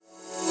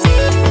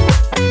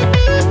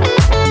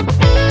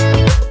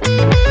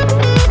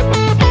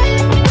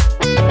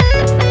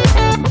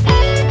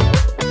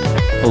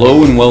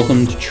Hello and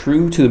welcome to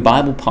True to the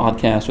Bible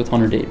podcast with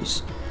Hunter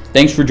Davis.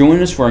 Thanks for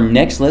joining us for our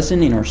next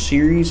lesson in our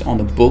series on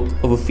the book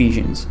of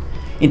Ephesians.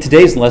 In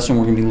today's lesson,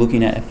 we're going to be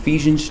looking at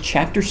Ephesians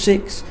chapter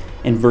 6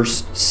 and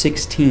verse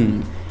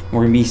 16. We're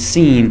going to be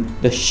seeing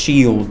the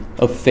shield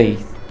of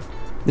faith.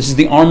 This is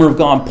the armor of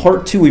God,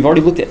 part 2. We've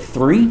already looked at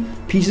 3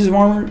 pieces of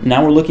armor.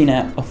 Now we're looking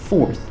at a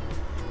 4th.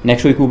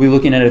 Next week we'll be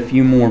looking at a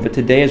few more. But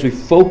today, as we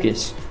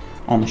focus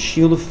on the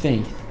shield of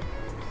faith,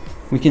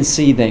 we can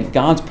see that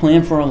God's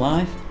plan for our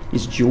life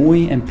is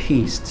joy and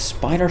peace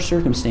despite our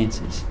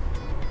circumstances.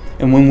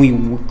 And when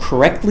we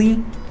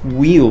correctly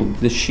wield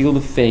the shield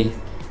of faith,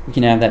 we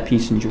can have that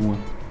peace and joy.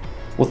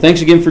 Well,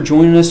 thanks again for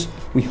joining us.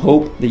 We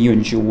hope that you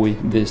enjoy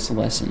this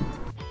lesson.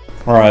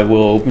 All right,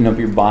 we'll open up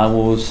your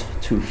Bibles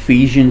to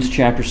Ephesians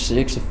chapter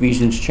 6.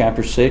 Ephesians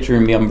chapter 6, we're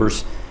going to be on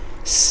verse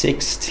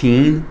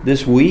 16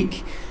 this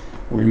week.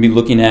 We're going to be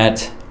looking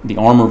at the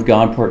armor of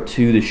God, part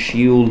 2, the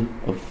shield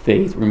of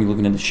faith. We're going to be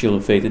looking at the shield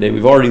of faith today.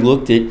 We've already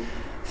looked at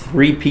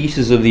 3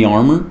 pieces of the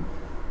armor.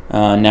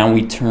 Now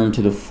we turn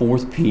to the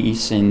 4th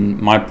piece, and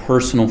my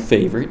personal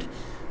favorite,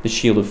 the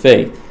shield of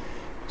faith.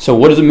 So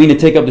what does it mean to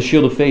take up the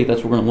shield of faith?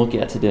 That's what we're going to look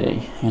at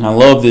today. And I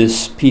love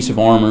this piece of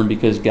armor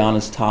because God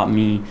has taught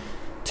me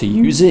to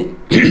use it.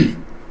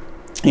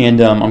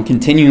 And I'm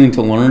continuing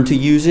to learn to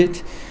use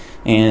it.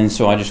 And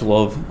so I just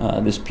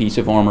love this piece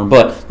of armor.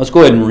 But let's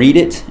go ahead and read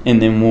it,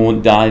 and then we'll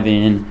dive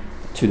in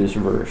to this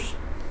verse.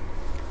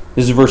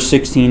 This is verse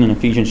 16 in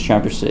Ephesians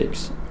chapter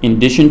 6. In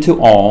addition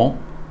to all,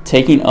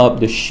 taking up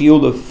the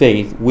shield of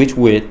faith, with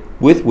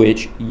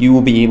which you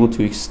will be able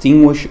to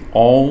extinguish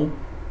all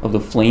of the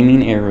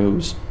flaming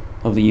arrows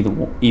of the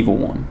evil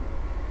one.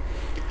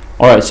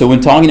 All right, so when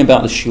talking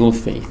about the shield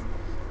of faith,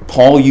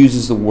 Paul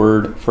uses the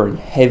word for a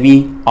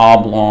heavy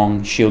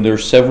oblong shield. There are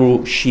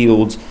several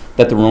shields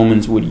that the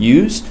Romans would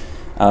use.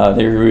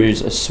 There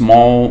is a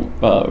small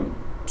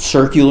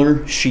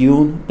circular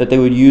shield that they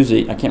would use.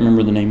 I can't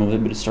remember the name of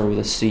it, but it started with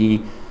a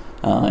C.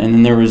 And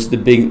then there was the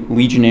big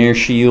legionnaire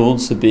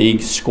shields, the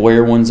big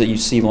square ones that you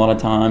see a lot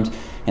of times.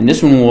 And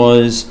this one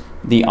was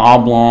the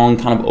oblong,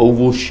 kind of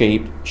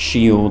oval-shaped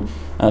shield.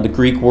 The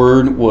Greek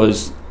word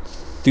was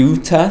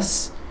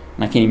theutas,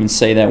 and I can't even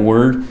say that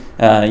word.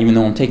 Even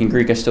though I'm taking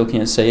Greek, I still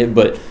can't say it,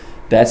 but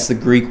that's the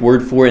Greek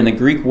word for it. And the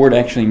Greek word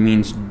actually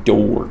means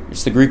door.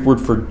 It's the Greek word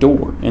for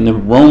door. And the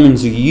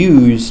Romans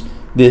used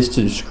this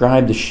to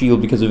describe the shield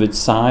because of its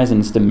size and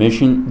its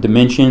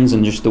dimensions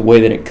and just the way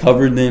that it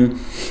covered them.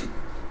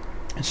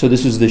 So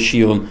this is the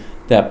shield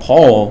that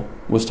Paul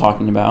was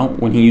talking about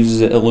when he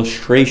uses an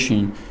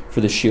illustration for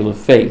the shield of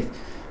faith.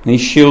 And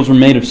these shields were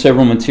made of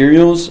several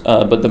materials,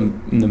 but the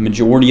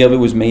majority of it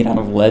was made out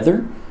of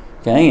leather.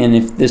 Okay, and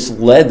if this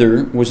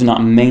leather was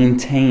not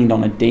maintained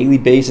on a daily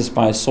basis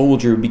by a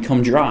soldier, it would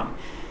become dry.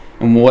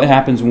 And what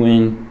happens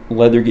when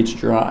leather gets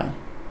dry?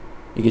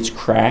 It gets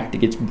cracked, it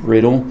gets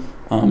brittle,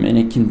 and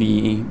it can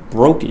be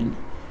broken.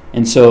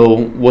 And so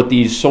what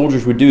these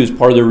soldiers would do as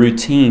part of their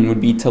routine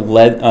would be to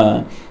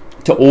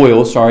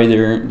oil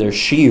their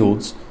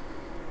shields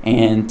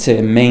and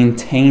to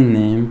maintain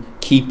them,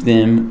 keep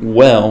them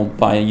well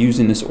by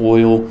using this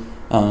oil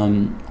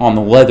on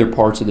the leather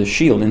parts of the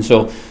shield. And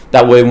so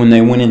that way when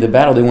they went into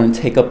battle, they wouldn't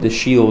take up the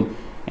shield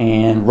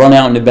and run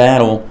out into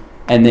battle,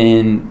 and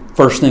then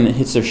first thing that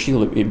hits their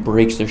shield, it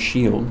breaks their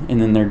shield,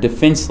 and then they're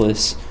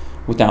defenseless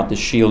without the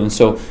shield. And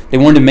so they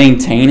wanted to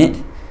maintain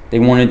it, they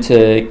wanted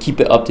to keep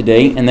it up to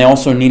date, and they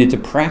also needed to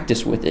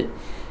practice with it.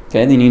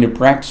 Okay, they needed to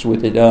practice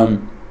with it.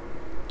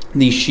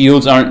 These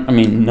shields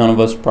none of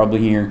us probably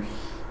here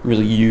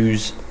really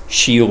use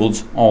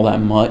shields all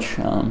that much,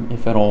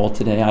 if at all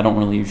today. I don't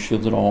really use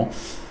shields at all.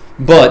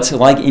 But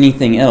like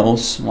anything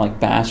else, like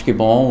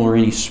basketball or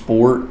any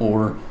sport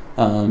or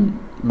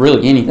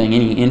really anything,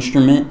 any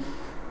instrument,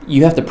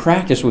 you have to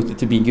practice with it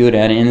to be good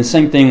at it. And the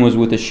same thing was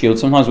with the shield.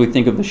 Sometimes we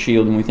think of the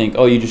shield and we think,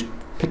 oh, you just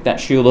pick that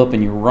shield up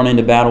and you run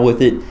into battle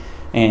with it,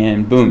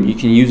 and boom, you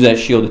can use that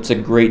shield. It's a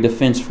great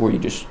defense for you.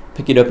 Just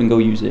pick it up and go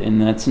use it.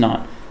 And that's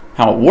not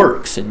how it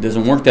works. It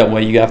doesn't work that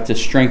way. You have to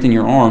strengthen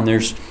your arm.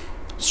 There's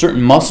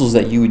certain muscles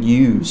that you would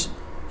use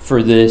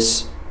for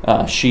this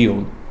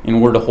shield in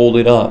order to hold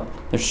it up.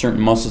 There's certain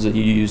muscles that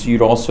you use.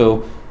 You'd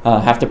also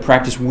have to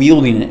practice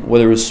wielding it,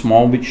 whether it was a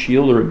small big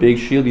shield or a big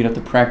shield. You'd have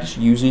to practice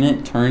using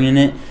it, turning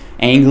it,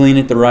 angling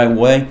it the right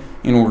way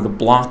in order to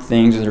block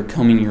things that are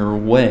coming your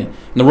way.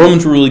 And the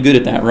Romans were really good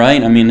at that,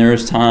 right? I mean,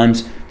 there's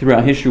times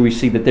throughout history we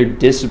see that their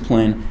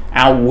discipline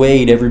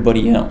outweighed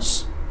everybody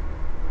else.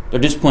 Their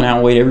discipline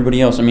outweighed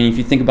everybody else. I mean, if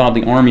you think about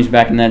the armies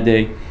back in that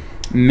day,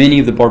 many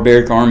of the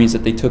barbaric armies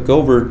that they took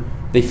over,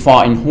 they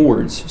fought in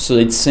hordes. So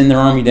they'd send their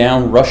army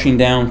down, rushing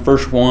down,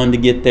 first one to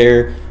get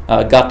there,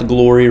 got the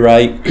glory,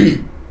 right?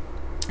 And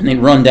they'd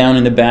run down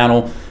into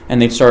battle,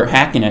 and they'd start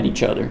hacking at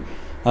each other.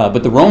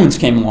 But the Romans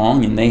came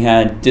along, and they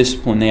had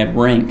discipline, they had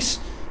ranks,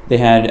 they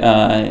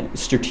had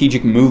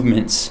strategic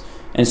movements.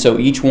 And so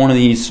each one of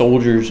these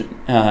soldiers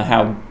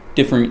had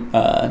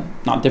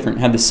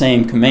the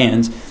same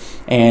commands,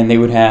 and they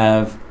would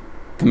have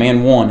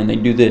command 1, and they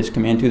do this,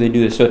 command 2, they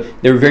do this. So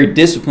they were very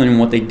disciplined in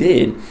what they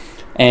did.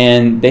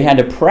 And they had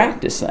to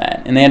practice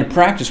that. And they had to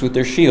practice with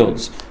their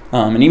shields.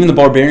 And even the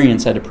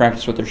barbarians had to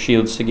practice with their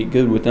shields to get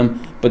good with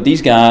them. But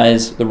these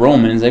guys, the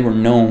Romans, they were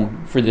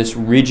known for this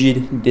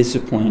rigid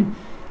discipline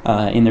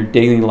in their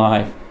daily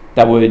life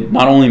that would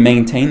not only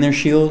maintain their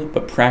shield,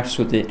 but practice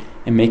with it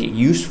and make it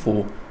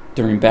useful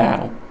during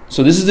battle.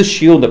 So this is the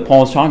shield that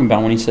Paul is talking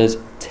about when he says,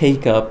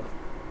 take up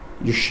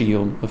your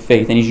shield of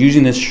faith. And he's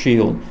using this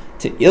shield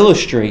to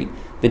illustrate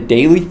the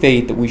daily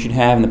faith that we should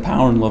have in the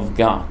power and love of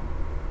God.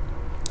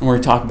 And we're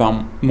going to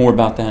talk more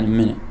about that in a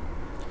minute.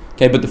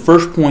 Okay, but the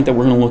first point that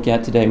we're going to look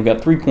at today, we've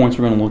got 3 points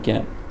we're going to look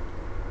at.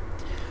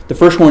 The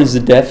first one is the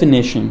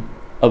definition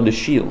of the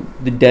shield.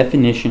 The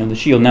definition of the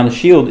shield. Now the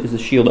shield is the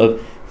shield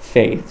of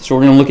faith. So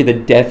we're going to look at the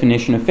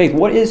definition of faith.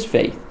 What is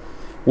faith?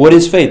 What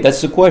is faith?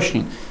 That's the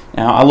question.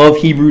 Now I love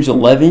Hebrews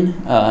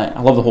 11. I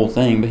love the whole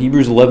thing, but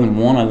Hebrews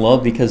 11:1 I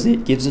love because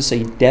it gives us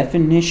a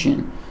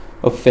definition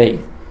of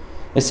faith.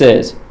 It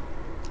says,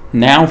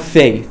 now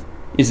faith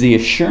is the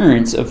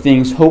assurance of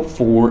things hoped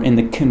for and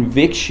the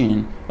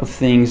conviction of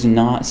things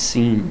not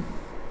seen.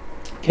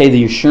 Okay,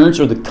 the assurance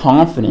or the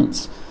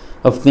confidence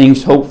of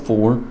things hoped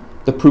for,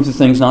 the proof of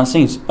things not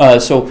seen.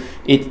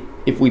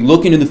 If we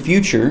look into the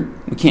future,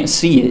 we can't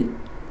see it,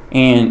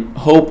 and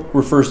hope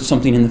refers to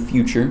something in the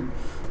future.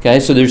 Okay,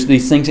 so there's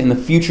these things in the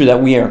future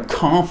that we are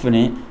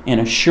confident and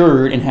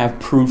assured and have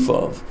proof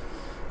of.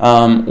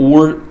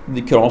 Or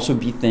it could also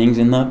be things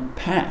in the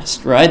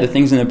past, right? The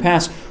things in the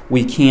past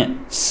we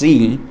can't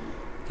see.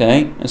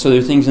 Okay, and so there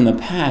are things in the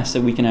past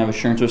that we can have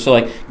assurance of. So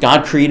like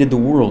God created the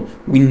world.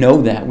 We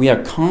know that. We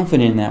are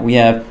confident in that. We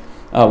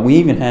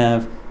even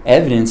have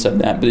evidence of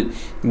that. But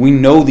we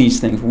know these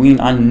things.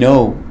 I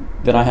know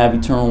that I have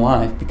eternal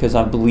life because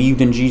I believed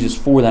in Jesus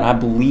for that. I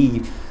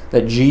believe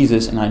that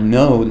Jesus, and I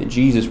know that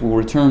Jesus will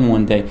return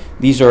one day.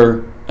 These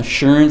are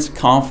assurance,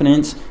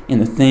 confidence in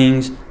the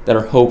things that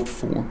are hoped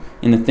for,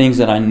 in the things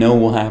that I know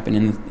will happen,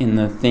 in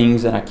the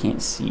things that I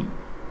can't see.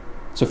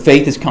 So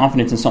faith is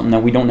confidence in something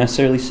that we don't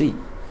necessarily see.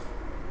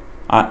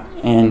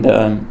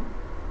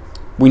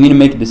 We need to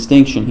make a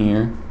distinction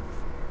here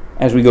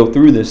as we go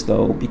through this,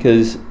 though,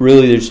 because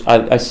really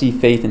I see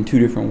faith in 2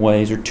 different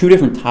ways, or 2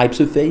 different types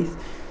of faith,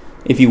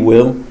 if you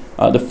will.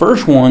 The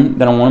first one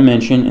that I want to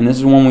mention, and this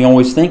is one we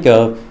always think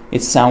of,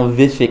 it's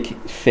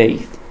salvific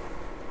faith.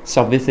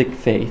 Salvific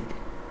faith.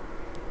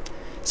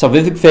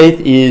 Salvific faith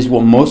is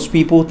what most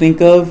people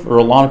think of, or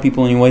a lot of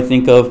people anyway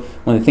think of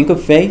when they think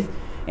of faith,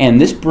 and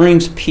this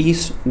brings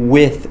peace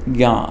with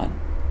God.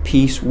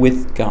 Peace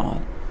with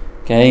God.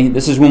 Okay,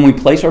 this is when we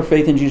place our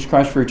faith in Jesus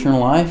Christ for eternal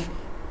life,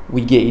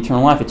 we get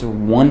eternal life. It's a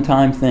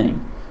one-time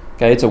thing.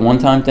 Okay, it's a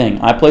one-time thing.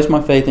 I place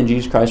my faith in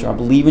Jesus Christ, or I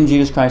believe in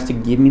Jesus Christ to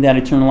give me that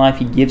eternal life.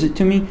 He gives it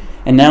to me,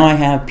 and now I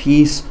have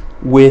peace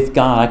with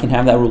God. I can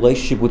have that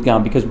relationship with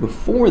God, because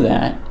before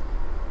that,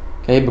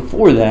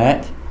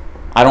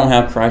 I don't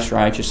have Christ's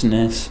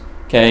righteousness.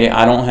 Okay,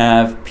 I don't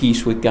have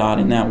peace with God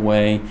in that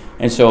way.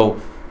 And so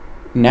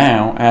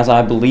now, as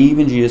I believe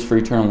in Jesus for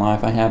eternal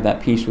life, I have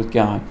that peace with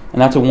God.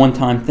 And that's a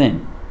one-time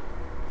thing.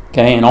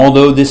 Okay, and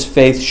although this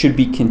faith should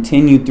be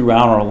continued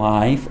throughout our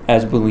life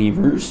as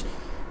believers,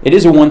 it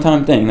is a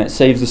one-time thing that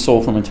saves the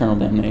soul from eternal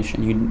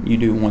damnation. You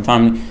do it one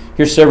time.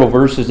 Here's several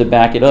verses that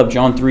back it up.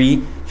 John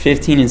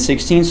 3:15 and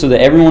 16, so that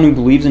everyone who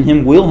believes in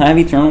him will have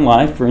eternal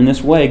life. For in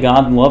this way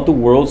God loved the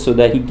world so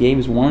that he gave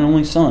his one and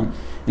only Son,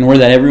 in order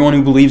that everyone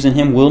who believes in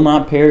him will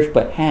not perish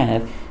but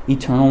have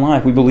eternal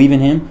life. We believe in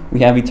him,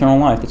 we have eternal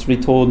life. That's what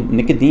he told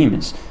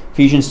Nicodemus.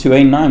 Ephesians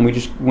 2:8-9, we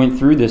just went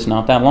through this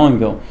not that long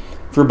ago.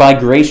 For by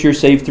grace you're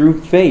saved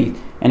through faith,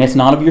 and it's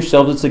not of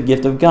yourselves, it's a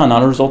gift of God,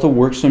 not a result of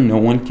works, so no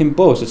one can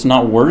boast. It's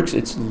not works,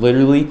 it's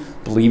literally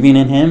believing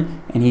in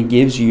him, and he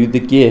gives you the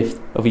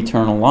gift of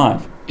eternal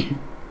life.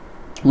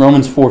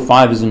 Romans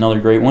 4:5 is another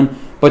great one.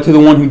 But to the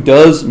one who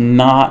does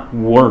not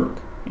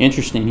work,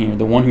 interesting here,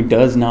 the one who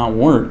does not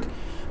work,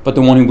 but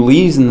the one who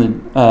believes in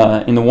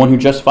the one who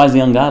justifies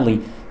the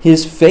ungodly,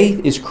 his faith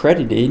is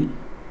credited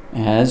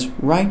as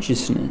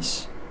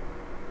righteousness.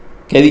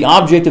 Okay, the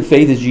object of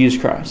faith is Jesus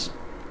Christ.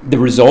 The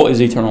result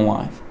is eternal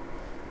life.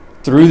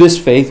 Through this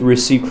faith, we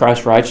receive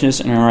Christ's righteousness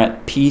and are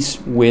at peace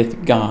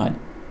with God.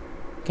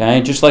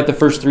 Okay, just like the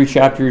first 3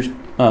 chapters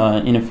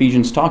in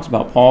Ephesians talks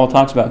about. Paul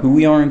talks about who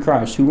we are in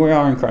Christ, who we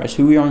are in Christ,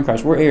 who we are in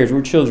Christ. We're heirs,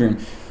 we're children,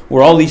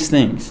 we're all these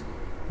things,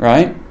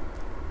 right?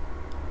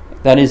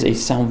 That is a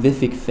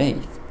salvific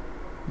faith.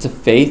 It's a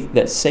faith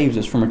that saves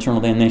us from eternal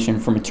damnation,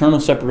 from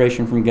eternal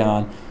separation from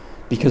God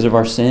because of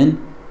our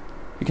sin,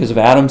 because of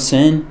Adam's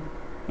sin,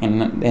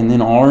 and then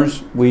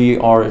ours. We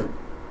are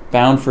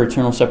bound for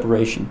eternal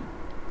separation.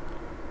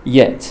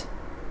 Yet,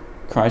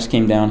 Christ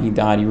came down, he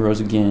died, he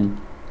rose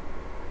again.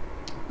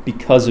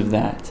 Because of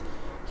that,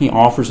 he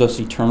offers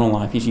us eternal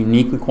life. He's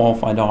uniquely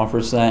qualified to offer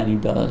us that, and he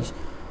does.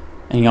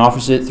 And he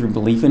offers it through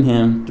belief in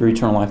him, through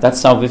eternal life.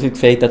 That's salvific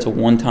faith. That's a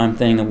one-time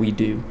thing that we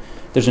do.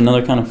 There's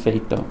another kind of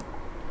faith, though.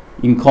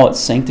 You can call it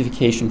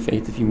sanctification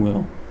faith, if you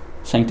will.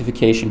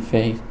 Sanctification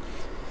faith.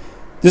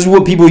 This is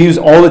what people use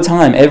all the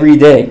time, every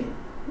day.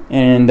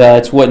 And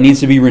it's what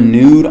needs to be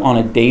renewed on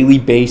a daily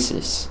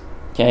basis.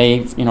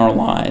 okay, in our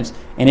lives,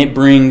 and it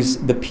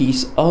brings the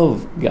peace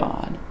of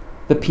God.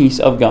 The peace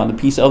of God. The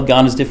peace of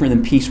God is different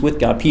than peace with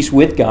God. Peace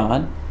with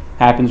God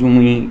happens when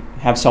we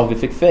have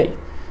salvific faith.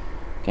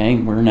 Okay,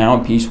 we're now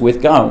at peace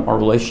with God. Our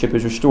relationship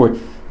is restored.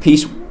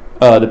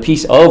 The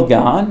peace of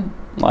God,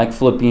 like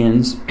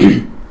Philippians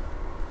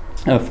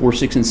 4,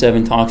 6, and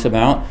 7 talks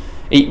about,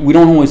 we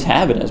don't always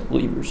have it as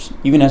believers.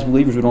 Even as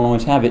believers, we don't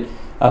always have it,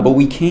 but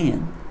we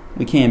can.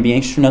 We can. Be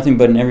anxious for nothing,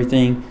 but in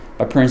everything,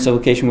 by prayer and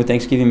supplication with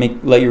thanksgiving,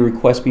 let your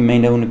requests be made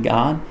known to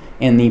God,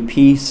 and the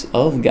peace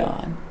of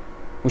God,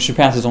 which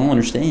surpasses all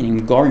understanding,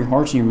 guard your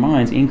hearts and your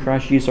minds in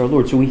Christ Jesus our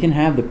Lord. So we can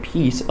have the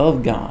peace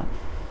of God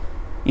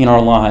in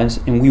our lives,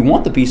 and we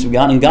want the peace of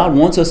God, and God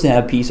wants us to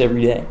have peace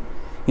every day.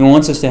 He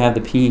wants us to have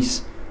the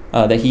peace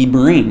that He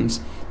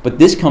brings. But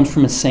this comes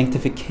from a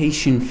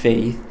sanctification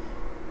faith,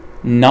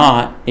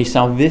 not a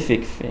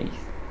salvific faith.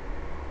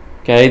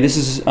 Okay, this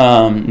is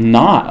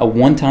not a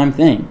one-time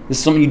thing. This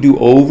is something you do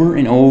over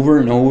and over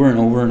and over and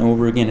over and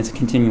over again. It's a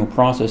continual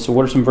process. So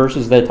what are some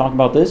verses that talk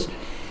about this?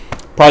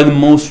 Probably the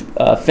most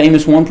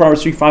famous one,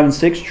 Proverbs 3, 5, and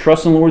 6.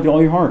 Trust in the Lord with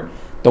all your heart.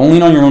 Don't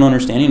lean on your own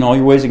understanding. In all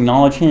your ways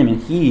acknowledge Him,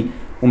 and He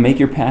will make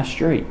your path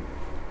straight,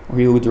 or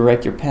He will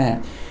direct your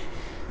path.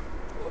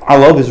 I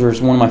love this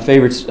verse. One of my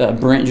favorites.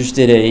 Brent just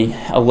did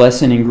a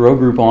lesson in Grow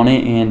Group on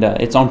it, and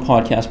it's on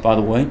podcast, by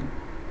the way,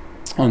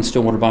 on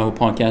Stillwater Bible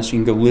Podcast. You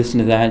can go listen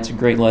to that. It's a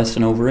great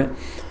lesson over it.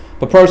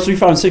 But Proverbs 3,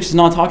 5, and 6 is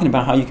not talking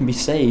about how you can be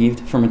saved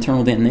from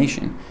eternal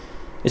damnation.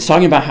 It's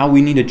talking about how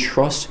we need to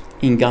trust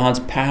in God's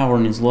power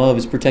and His love,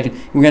 His protection.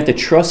 We have to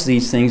trust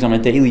these things on a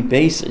daily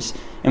basis.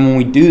 And when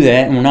we do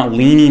that, and we're not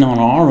leaning on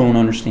our own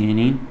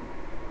understanding,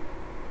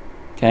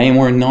 okay, and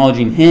we're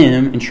acknowledging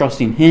Him and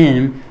trusting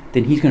Him,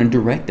 then He's going to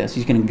direct us.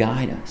 He's going to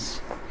guide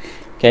us.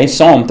 Okay,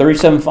 Psalm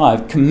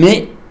 37:5.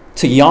 Commit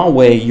to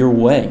Yahweh your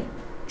way.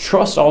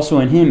 Trust also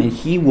in Him, and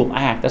He will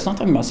act. That's not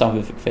talking about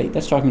salvific faith.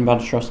 That's talking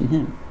about trust in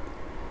Him.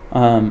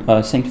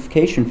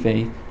 Sanctification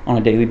faith on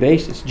a daily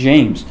basis.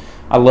 James.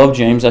 I love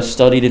James. I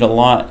studied it a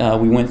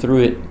lot. We went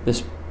through it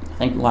this, I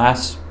think,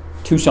 last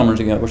 2 summers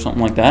ago or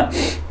something like that.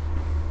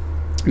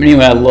 But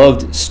anyway, I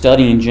loved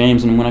studying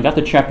James. And when I got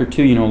to chapter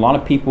 2, a lot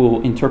of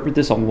people interpret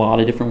this a lot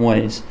of different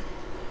ways.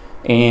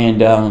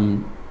 And,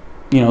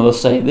 they'll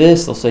say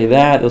this, they'll say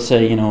that. They'll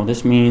say,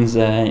 this means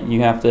that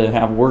you have to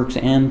have works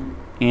and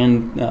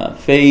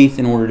faith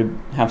in order to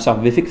have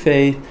salvific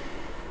faith.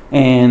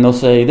 And they'll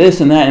say this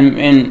and that.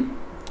 And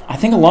I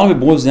think a lot of it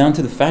boils down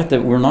to the fact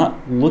that we're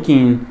not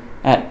looking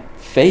at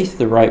faith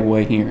the right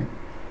way here.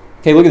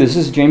 Okay, look at this.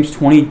 This is James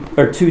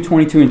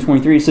 2:22 and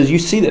 23. It says, you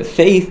see that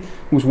faith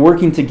was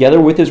working together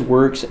with his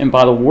works, and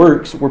by the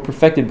works were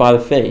perfected by the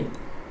faith.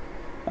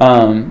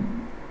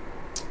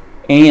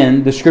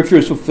 And the scripture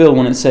is fulfilled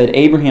when it said,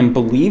 Abraham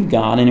believed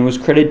God, and it was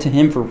credited to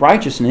him for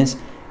righteousness,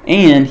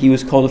 and he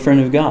was called a friend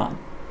of God.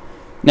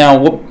 Now,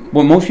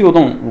 what most people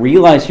don't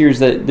realize here is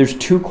that there's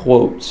 2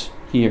 quotes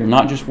here,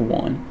 not just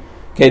one.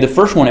 Okay, the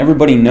first one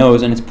everybody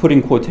knows, and it's put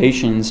in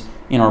quotations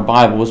in our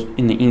Bibles,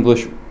 in the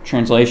English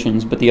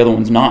translations, but the other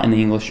one's not in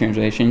the English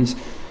translations.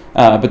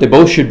 But they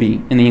both should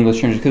be in the English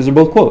translations because they're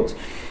both quotes.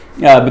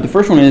 But the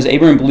first one is,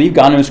 Abraham believed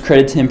God and it was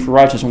credited to him for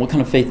righteousness. And what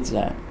kind of faith is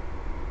that?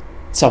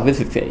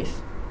 Salvific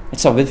faith.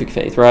 It's salvific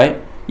faith,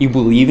 right? You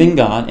believe in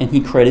God and He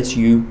credits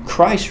you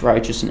Christ's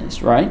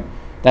righteousness, right?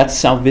 That's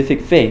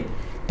salvific faith.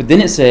 But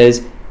then it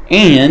says,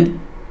 and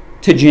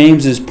to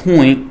James's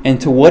point and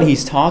to what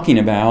he's talking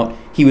about,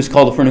 he was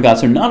called a friend of God.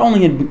 So not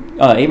only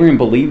had Abraham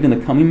believed in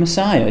the coming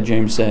Messiah,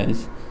 James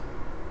says,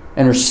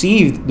 and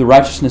received the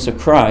righteousness of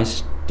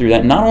Christ through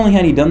that, not only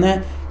had he done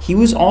that, he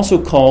was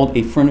also called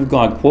a friend of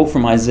God. Quote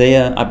from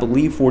Isaiah, I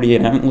believe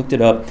 48. I haven't looked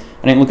it up.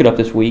 I didn't look it up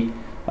this week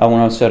when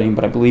I was studying,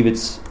 but I believe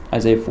it's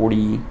Isaiah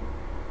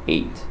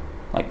 48,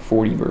 like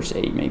 40 verse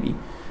 8 maybe.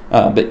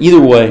 But either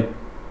way,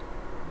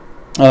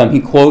 he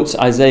quotes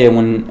Isaiah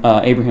when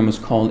Abraham was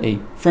called a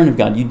friend of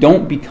God. You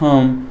don't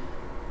become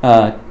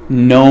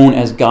known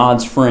as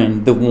God's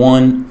friend, the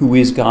one who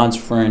is God's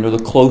friend, or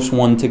the close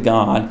one to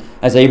God,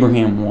 as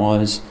Abraham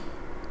was,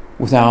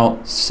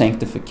 without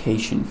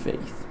sanctification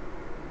faith.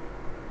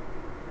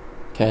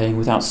 Okay,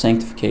 without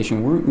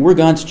sanctification. We're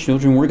God's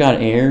children, we're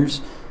God's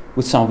heirs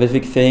with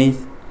salvific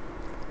faith.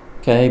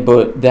 Okay,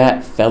 but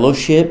that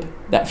fellowship,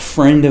 that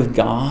friend of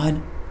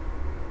God,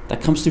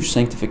 that comes through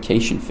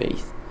sanctification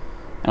faith.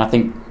 And I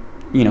think,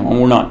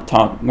 we're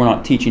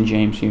not teaching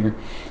James here,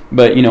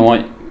 but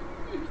what?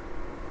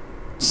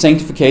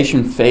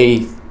 Sanctification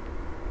faith,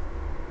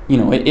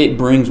 it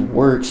brings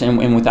works,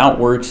 and without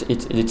works,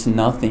 it's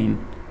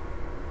nothing.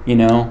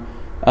 And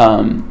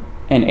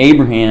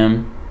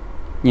Abraham,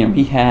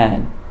 he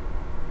had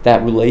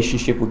that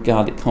relationship with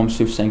God that comes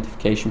through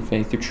sanctification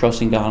faith, through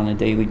trusting God on a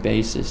daily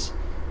basis.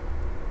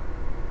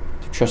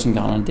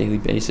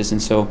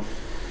 And so,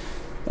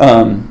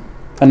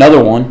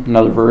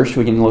 another verse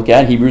we can look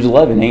at, Hebrews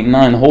 11, 8 and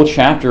 9. The whole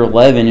chapter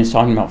 11 is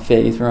talking about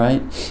faith,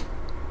 right?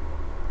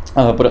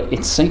 But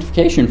it's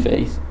sanctification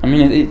faith. I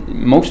mean,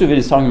 most of it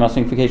is talking about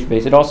sanctification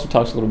faith. It also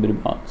talks a little bit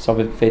about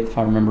salvific faith, if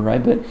I remember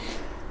right.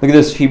 But Look at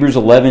this, Hebrews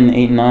 11,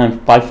 8 and 9.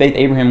 By faith,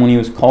 Abraham, when he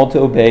was called to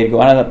obey, to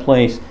go out of that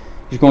place,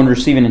 he was going to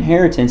receive an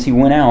inheritance. He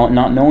went out,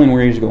 not knowing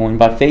where he was going.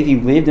 By faith, he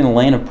lived in the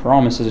land of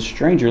promise as a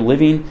stranger,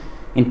 living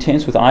in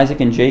tents with Isaac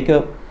and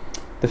Jacob,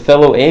 the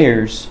fellow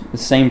heirs, the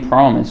same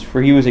promise.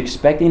 For he was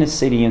expecting a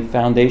city and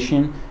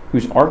foundation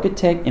whose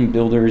architect and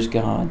builder is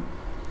God.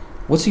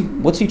 What's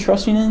he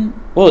trusting in?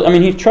 Well, I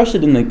mean, he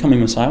trusted in the coming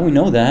Messiah. We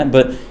know that.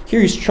 But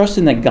here he's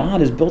trusting that God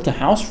has built a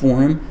house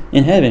for him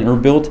in heaven, or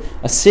built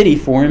a city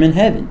for him in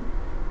heaven.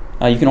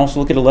 You can also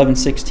look at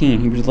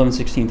 11:16. Hebrews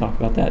 11:16 talk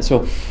about that.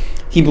 So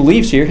he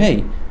believes here,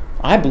 hey,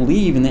 I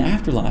believe in the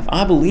afterlife.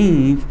 I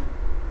believe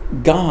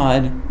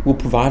God will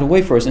provide a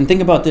way for us. And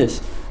think about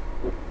this.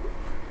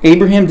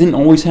 Abraham didn't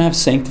always have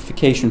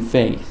sanctification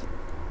faith.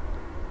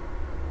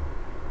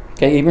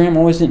 Okay, Abraham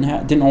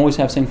didn't always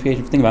have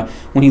sanctification. Think about it.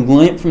 When he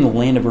went from the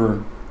land of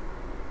Ur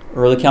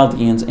of the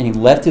Chaldeans, and he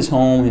left his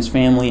home, his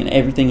family, and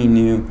everything he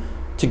knew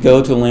to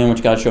go to the land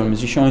which God showed him.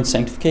 Is he showing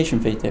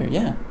sanctification faith there?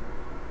 Yeah.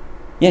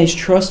 Yeah, he's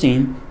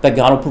trusting that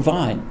God will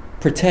provide,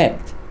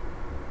 protect,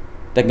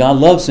 that God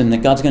loves him,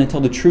 that God's going to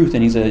tell the truth,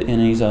 and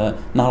he's not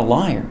a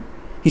liar.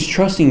 He's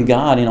trusting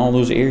God in all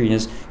those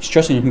areas. He's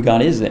trusting in who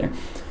God is there.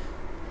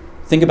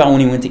 Think about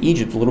when he went to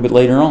Egypt a little bit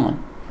later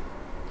on.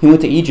 He went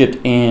to Egypt,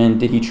 and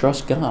did he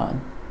trust God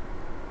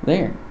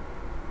there?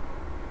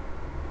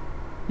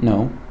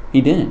 No, he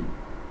didn't.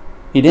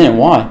 He didn't.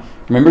 Why?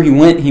 Remember, he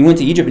went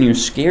to Egypt, and he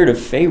was scared of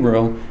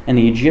Pharaoh and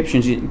the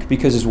Egyptians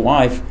because his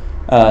wife,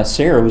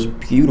 Sarah, was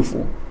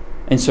beautiful.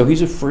 And so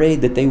he's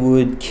afraid that they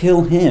would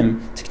kill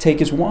him to take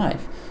his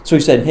wife. So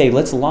he said, hey,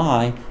 let's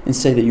lie and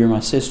say that you're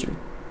my sister.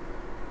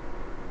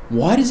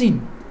 Why does he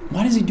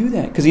do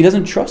that? Because he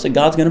doesn't trust that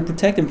God's going to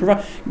protect and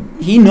provide.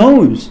 He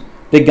knows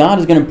that God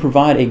is going to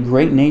provide a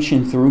great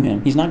nation through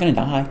him. He's not going to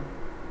die.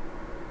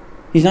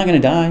 He's not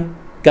going to die.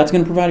 God's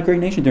going to provide a great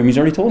nation through him. He's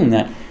already told him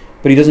that.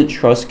 But he doesn't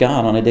trust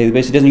God on a daily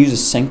basis. He doesn't use a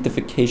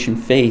sanctification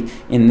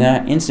faith in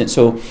that instant.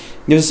 So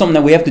this is something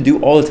that we have to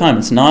do all the time.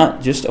 It's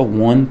not just a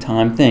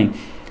one-time thing.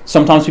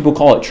 Sometimes people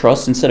call it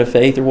trust instead of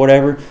faith or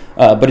whatever,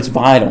 but it's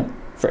vital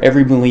for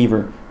every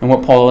believer. And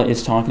what Paul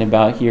is talking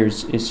about here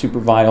is super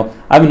vital.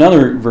 I have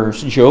another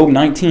verse, Job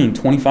 19,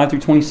 25 through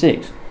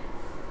 26.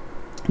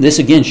 This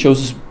again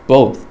shows us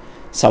both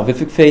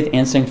salvific faith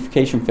and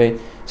sanctification faith.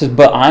 It says,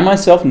 but I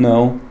myself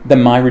know that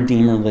my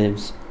Redeemer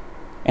lives,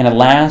 and at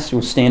last he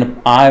will stand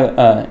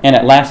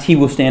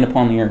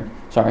upon the earth.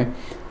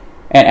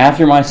 And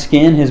after my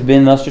skin has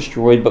been thus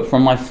destroyed, but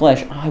from my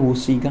flesh I will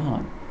see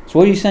God. So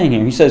what are you saying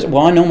here? He says,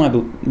 well, I know my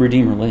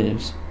Redeemer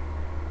lives.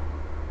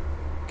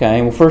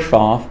 Okay, well, first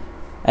off,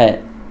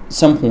 at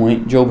some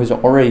point, Job has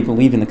already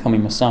believed in the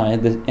coming Messiah,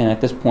 and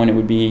at this point it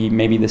would be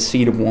maybe the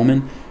seed of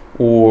woman,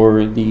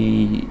 or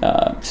the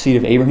seed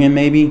of Abraham,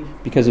 maybe,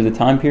 because of the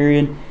time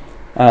period.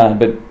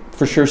 But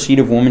for sure, seed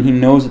of woman. He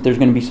knows that there's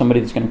going to be somebody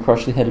that's going to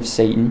crush the head of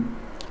Satan.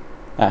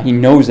 He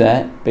knows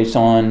that based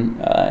on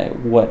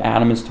what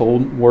Adam has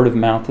told, word of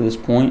mouth to this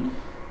point.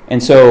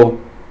 And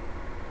so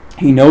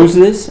he knows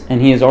this,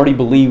 and he has already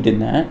believed in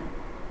that.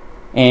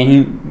 And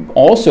he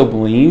also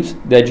believes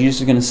that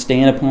Jesus is going to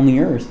stand upon the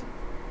earth.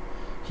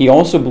 He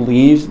also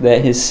believes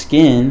that his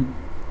skin,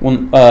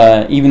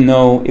 even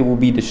though it will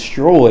be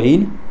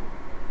destroyed,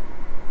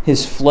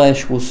 his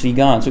flesh will see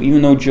God. So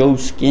even though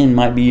Job's skin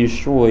might be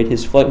destroyed,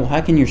 his flesh, well,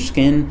 how can your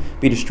skin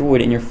be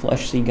destroyed and your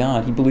flesh see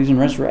God? He believes in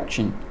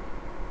resurrection.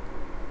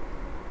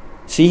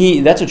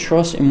 See, that's a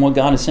trust in what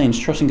God is saying. It's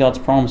trusting God's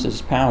promises,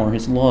 His power,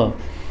 His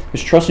love.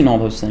 It's trusting all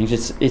those things.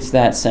 It's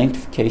that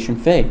sanctification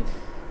faith.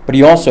 But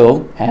he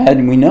also had,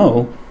 and we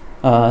know,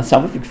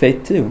 salvific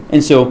faith too.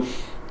 And so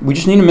we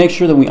just need to make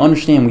sure that we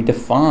understand, we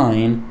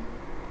define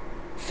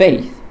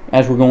faith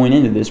as we're going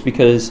into this,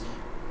 because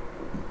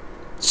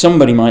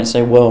somebody might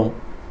say, well,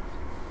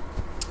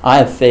 I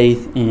have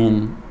faith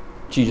in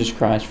Jesus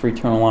Christ for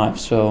eternal life,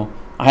 so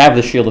I have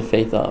the shield of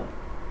faith up.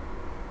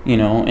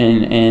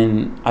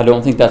 And I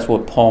don't think that's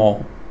what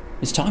Paul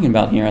is talking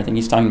about here. I think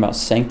he's talking about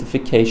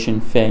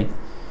sanctification faith.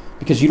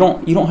 Because you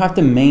don't have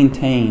to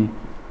maintain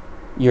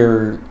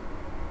your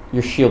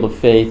shield of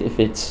faith if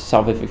it's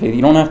salvific faith.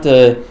 You don't have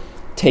to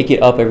take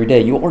it up every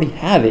day. You already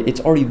have it.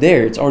 It's already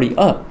there. It's already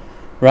up.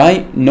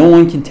 Right? No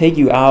one can take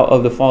you out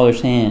of the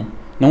Father's hand.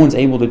 No one's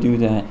able to do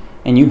that.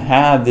 And you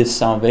have this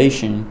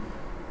salvation.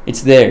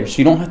 It's there. So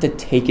you don't have to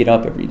take it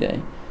up every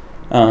day.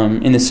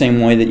 In the same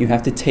way that you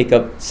have to take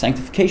up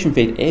sanctification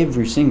faith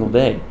every single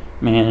day.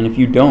 Man, and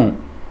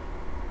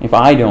if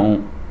I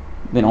don't,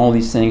 then all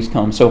these things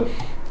come. So,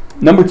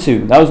 number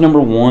 2, that was number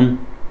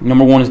 1.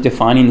 Number 1 is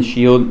defining the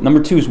shield.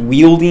 Number 2 is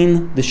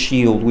wielding the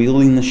shield.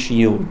 Wielding the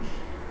shield.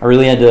 I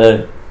really had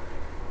to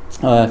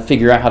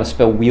figure out how to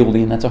spell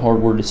wielding. That's a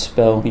hard word to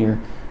spell here.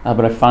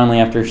 But I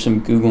finally, after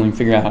some Googling,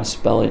 figured out how to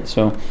spell it.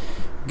 So,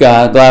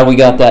 glad we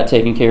got that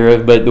taken care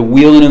of. But the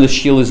wielding of the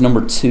shield is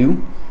number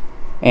 2.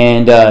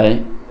 And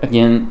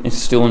again, it's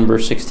still in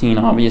verse 16,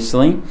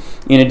 obviously.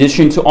 In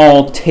addition to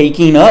all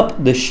taking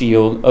up the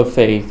shield of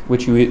faith,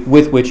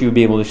 with which you would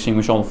be able to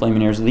extinguish all the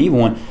flaming arrows of the evil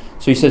one.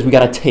 So he says we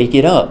got to take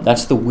it up.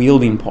 That's the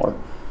wielding part,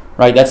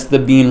 right? That's the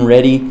being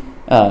ready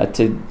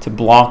to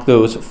block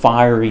those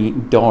fiery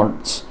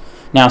darts.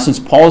 Now, since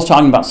Paul is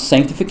talking about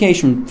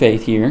sanctification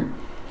faith here,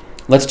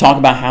 let's talk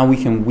about how we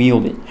can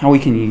wield it, how we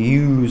can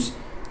use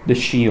the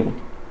shield,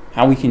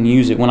 how we can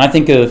use it. When I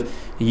think of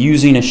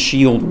using a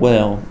shield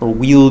well, or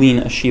wielding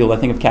a shield, I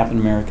think of Captain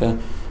America,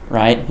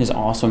 right? His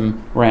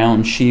awesome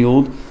round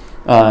shield.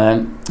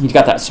 He's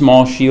got that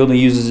small shield. He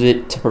uses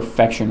it to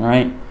perfection,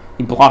 right?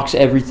 He blocks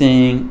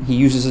everything. He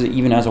uses it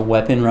even as a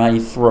weapon, right? He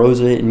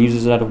throws it and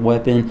uses it as a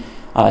weapon.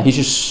 He's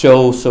just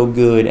so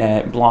good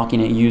at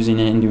blocking it, using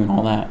it, and doing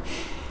all that.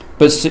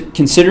 But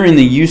considering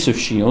the use of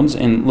shields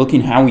and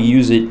looking how we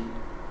use it,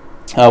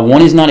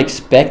 one is not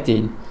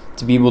expected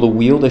to be able to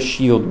wield a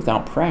shield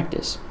without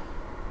practice.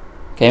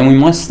 Okay, and we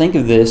must think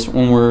of this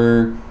when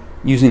we're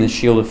using the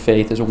shield of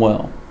faith as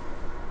well.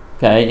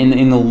 Okay,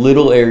 in the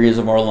little areas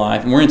of our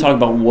life, and we're going to talk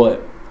about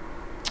what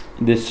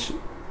this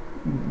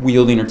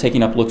wielding or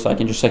taking up looks like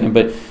in just a second,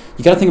 but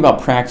you got to think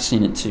about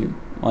practicing it too.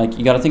 Like,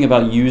 you got to think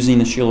about using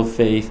the shield of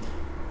faith,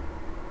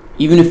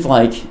 even if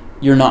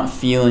you're not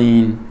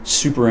feeling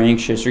super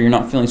anxious, or you're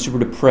not feeling super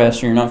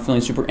depressed, or you're not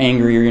feeling super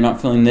angry, or you're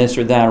not feeling this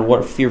or that, or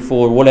what fearful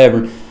or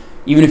whatever.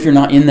 Even if you're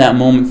not in that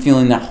moment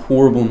feeling that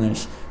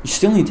horribleness, you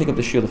still need to take up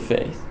the shield of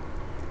faith.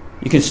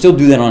 You can still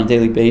do that on a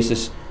daily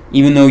basis,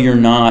 even though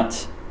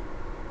the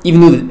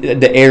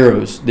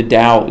arrows, the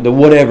doubt, the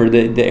whatever,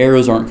 the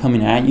arrows aren't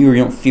coming at you, or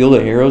you don't feel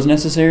the arrows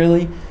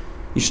necessarily.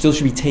 You still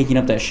should be taking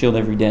up that shield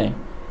every day.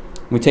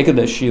 We take up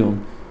that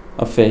shield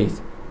of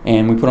faith,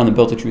 and we put on the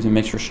belt of truth and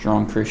makes for a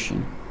strong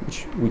Christian,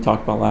 which we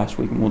talked about last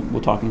week, and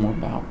we'll talk more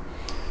about.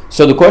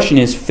 So the question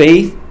is,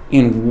 faith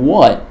in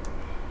what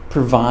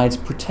provides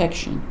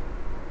protection?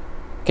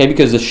 Okay,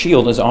 because the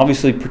shield is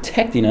obviously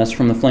protecting us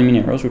from the flaming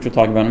arrows, which we'll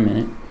talk about in a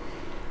minute.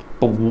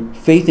 But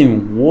faith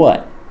in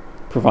what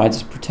provides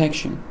us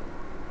protection?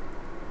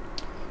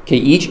 Okay,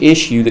 each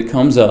issue that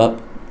comes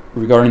up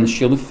regarding the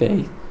shield of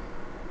faith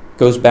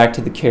goes back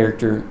to the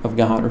character of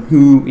God, or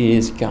who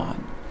is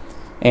God.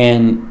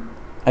 And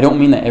I don't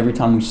mean that every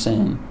time we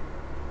sin,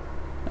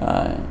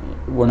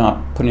 we're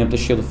not putting up the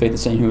shield of faith and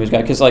saying who is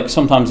God. Because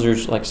sometimes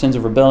there's sins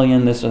of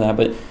rebellion, this or that.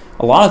 But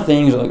a lot of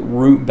things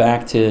root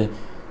back to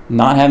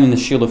not having the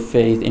shield of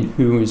faith in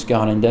who is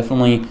God. And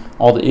definitely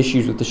all the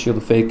issues with the shield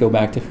of faith go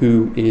back to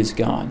who is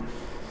God.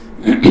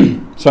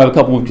 So I have a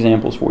couple of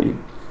examples for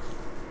you.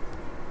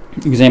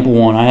 Example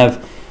 1, I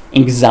have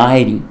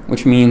anxiety,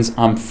 which means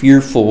I'm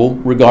fearful,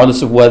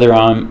 regardless of whether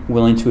I'm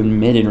willing to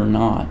admit it or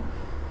not,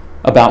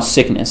 about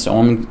sickness. So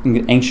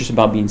I'm anxious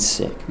about being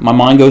sick. My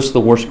mind goes to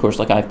the worst, of course,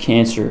 like I have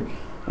cancer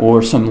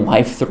or some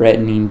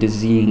life-threatening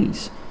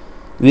disease.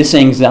 This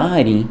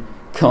anxiety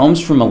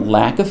comes from a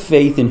lack of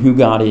faith in who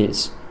God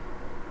is.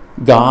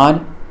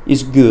 God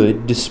is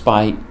good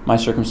despite my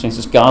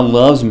circumstances. God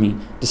loves me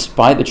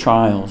despite the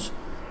trials.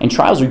 And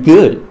trials are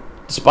good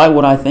despite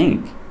what I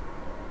think.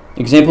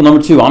 Example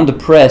number 2, I'm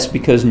depressed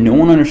because no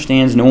one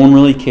understands, no one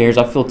really cares.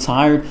 I feel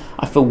tired.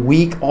 I feel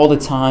weak all the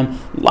time.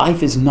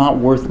 Life is not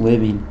worth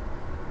living.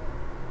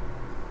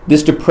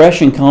 This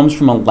depression comes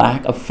from a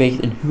lack of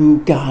faith in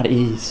who God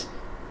is.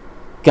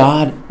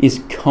 God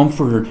is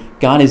comforter.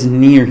 God is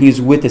near. He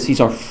is with us.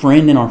 He's our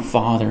friend and our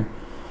Father.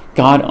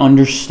 God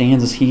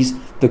understands us. He's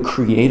the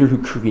Creator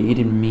who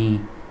created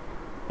me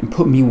and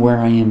put me where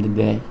I am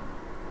today.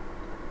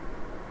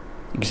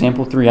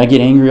 Example 3, I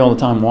get angry all the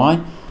time.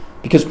 Why?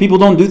 Because people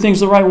don't do things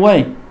the right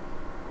way.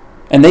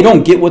 And they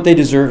don't get what they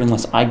deserve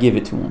unless I give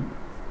it to them.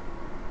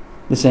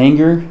 This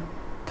anger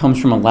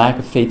comes from a lack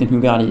of faith in who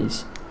God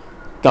is.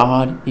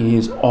 God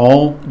is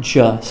all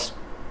just.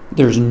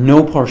 There's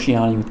no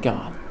partiality with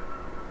God.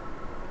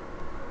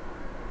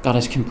 God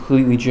is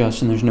completely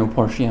just, and there's no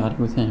partiality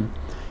with Him.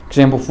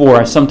 Example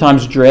 4, I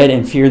sometimes dread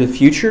and fear the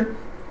future.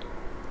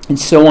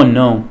 It's so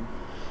unknown.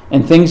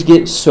 And things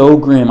get so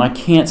grim, I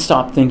can't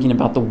stop thinking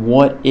about the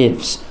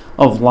what-ifs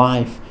of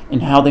life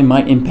and how they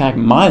might impact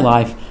my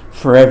life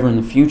forever in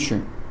the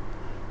future.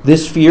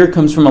 This fear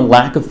comes from a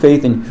lack of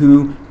faith in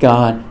who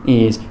God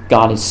is.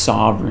 God is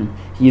sovereign.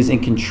 He is in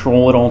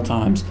control at all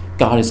times.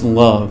 God is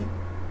love.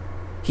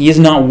 He is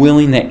not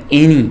willing that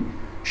any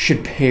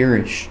should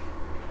perish.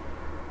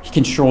 He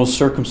controls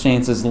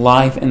circumstances,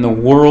 life, and the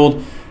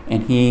world,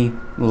 and He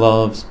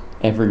loves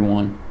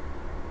everyone.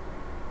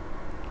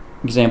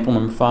 Example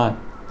number 5.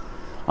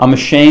 I'm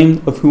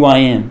ashamed of who I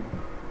am,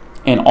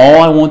 and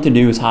all I want to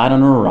do is hide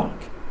under a rock.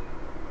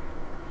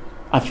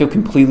 I feel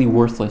completely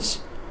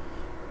worthless,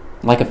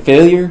 like a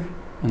failure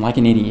and like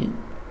an idiot.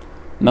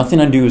 Nothing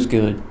I do is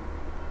good.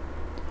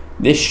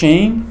 This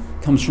shame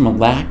comes from a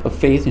lack of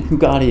faith in who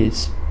God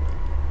is.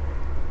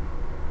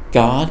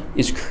 God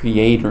is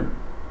Creator.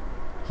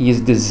 He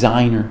is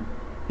Designer,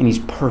 and He's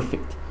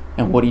perfect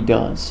at what He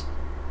does.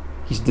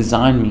 He's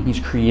designed me. He's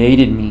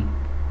created me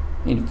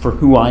for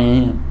who I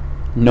am,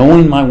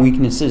 knowing my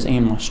weaknesses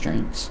and my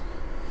strengths.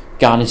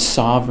 God is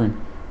sovereign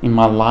in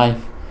my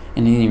life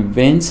and in the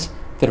events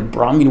that have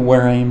brought me to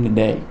where I am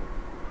today.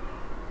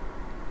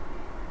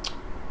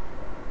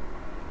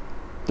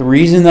 The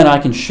reason that I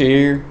can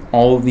share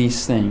all of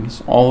these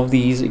things, all of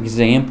these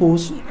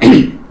examples,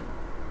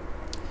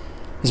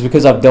 is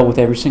because I've dealt with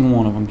every single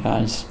one of them,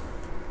 guys.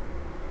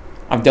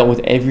 I've dealt with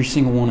every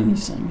single one of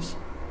these things.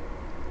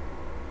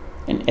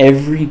 And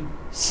every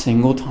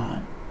single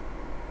time,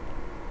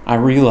 I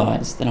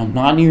realize that I'm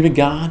not near to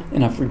God,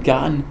 and I've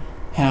forgotten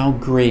how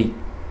great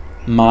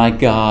my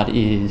God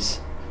is.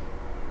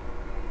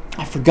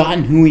 I've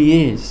forgotten who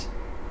He is.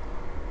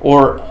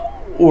 Or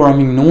I'm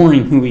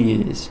ignoring who He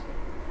is.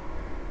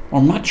 Or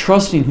I'm not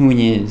trusting who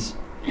He is.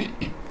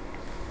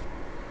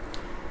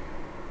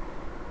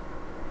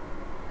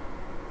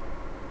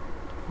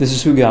 This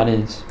is who God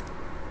is.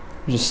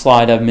 There's a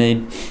slide I've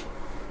made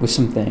with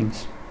some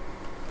things.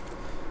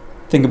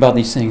 Think about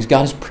these things.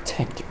 God is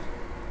protector.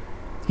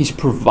 He's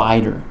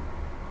provider.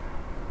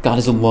 God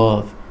is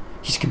love.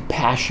 He's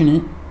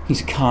compassionate.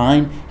 He's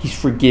kind. He's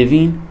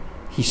forgiving.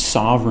 He's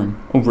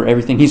sovereign over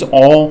everything. He's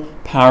all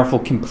powerful,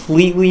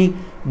 completely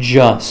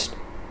just,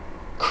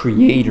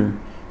 creator,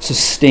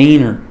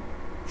 sustainer,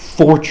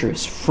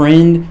 fortress,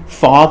 friend,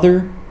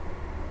 father.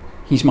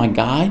 He's my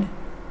guide.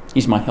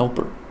 He's my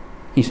helper.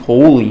 He's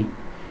holy.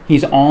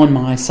 He's on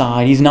my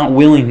side. He's not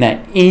willing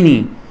that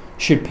any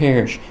should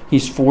perish.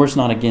 He's for us,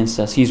 not against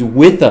us. He's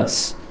with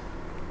us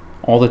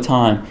all the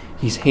time.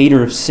 He's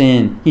hater of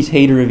sin. He's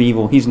hater of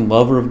evil. He's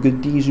lover of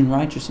good deeds and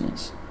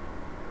righteousness.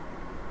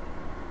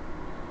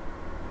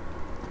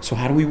 So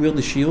how do we wield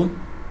the shield?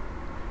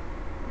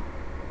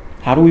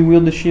 How do we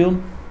wield the shield?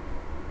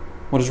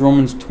 What does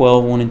Romans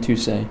 12, 1 and 2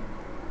 say? It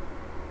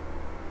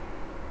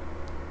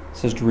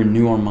says to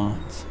renew our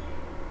minds.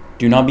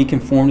 Do not be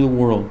conformed to the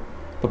world,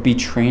 but be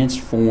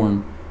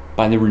transformed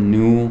by the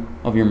renewal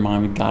of your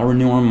mind. We've got to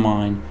renew our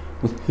mind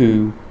with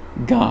who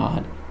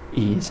God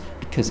is.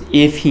 Because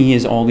if He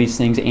is all these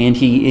things, and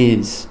He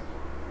is,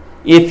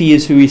 if He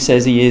is who He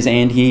says He is,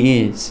 and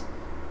He is,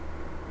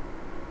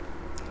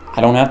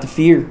 I don't have to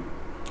fear.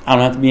 I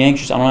don't have to be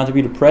anxious. I don't have to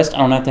be depressed. I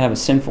don't have to have a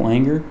sinful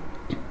anger.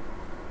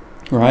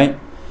 Right?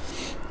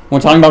 When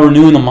talking about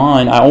renewing the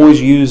mind, I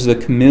always use the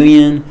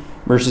chameleon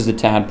versus the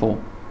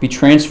tadpole. Be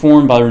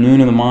transformed by the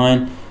renewing of the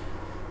mind.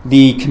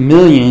 The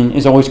chameleon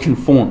is always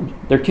conformed.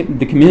 The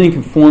chameleon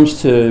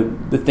conforms to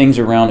the things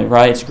around it,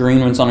 right? It's green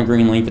when it's on a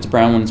green leaf. It's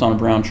brown when it's on a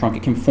brown trunk.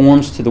 It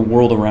conforms to the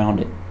world around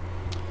it.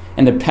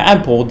 And the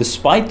tadpole,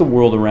 despite the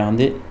world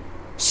around it,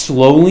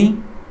 slowly,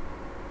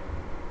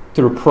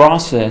 through a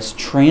process,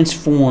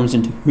 transforms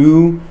into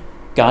who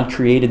God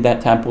created that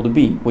tadpole to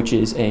be, which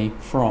is a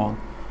frog.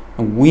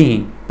 And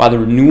we, by the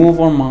renewal of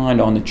our mind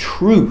on the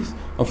truth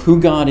of who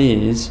God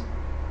is,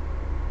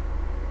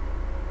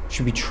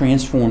 should be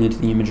transformed into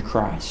the image of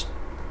Christ.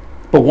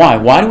 But why?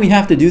 Why do we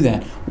have to do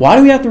that? Why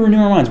do we have to renew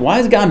our minds? Why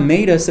has God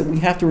made us that we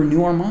have to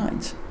renew our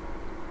minds?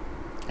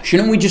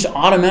 Shouldn't we just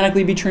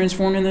automatically be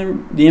transformed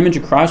in the image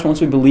of Christ once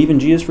we believe in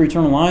Jesus for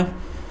eternal life?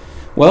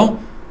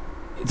 Well,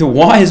 the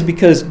why is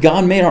because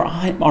God made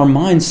our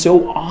minds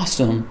so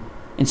awesome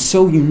and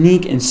so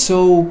unique and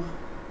so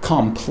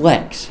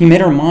complex. He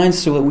made our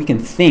minds so that we can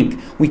think,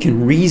 we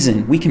can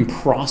reason, we can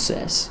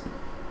process.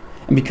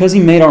 And because He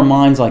made our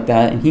minds like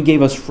that, and He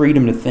gave us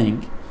freedom to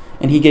think,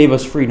 and He gave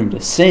us freedom to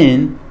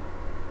sin,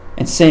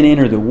 and sin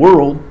entered the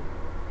world,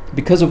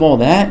 because of all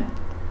that,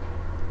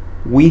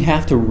 we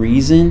have to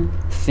reason,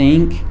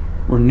 think,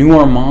 renew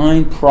our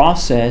mind,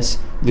 process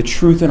the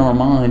truth in our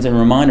minds, and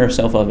remind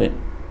ourselves of it.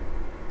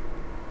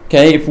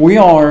 Okay, if we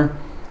are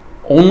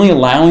only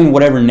allowing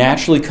whatever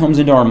naturally comes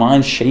into our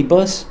minds shape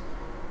us,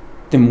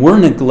 then we're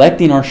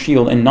neglecting our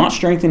shield and not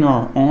strengthening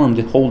our arm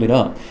to hold it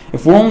up.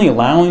 If we're only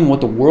allowing what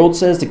the world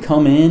says to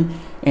come in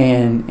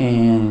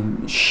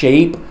and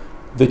shape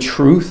the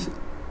truth,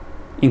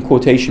 in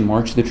quotation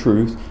marks, the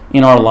truth,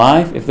 in our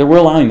life, if we're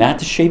allowing that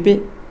to shape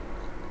it,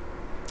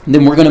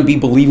 then we're going to be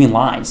believing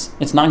lies.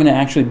 It's not going to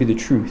actually be the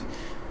truth.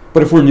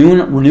 But if we're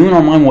renewing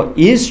our mind what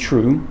is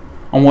true,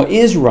 on what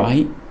is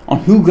right, on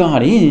who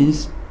God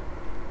is,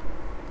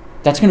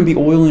 that's going to be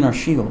oiling our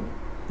shield.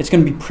 It's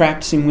going to be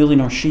practicing wielding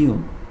our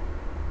shield.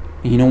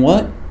 And you know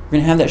what? We're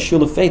going to have that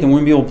shield of faith, and we're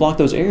going to be able to block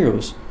those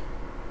arrows.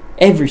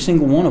 Every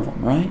single one of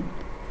them, right?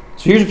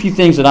 So here's a few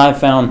things that I've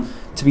found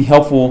to be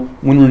helpful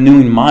when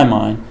renewing my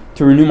mind,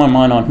 to renew my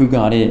mind on who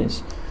God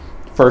is.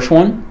 First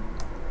one,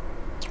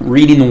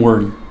 reading the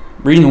Word.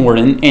 Reading the Word,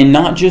 and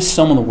not just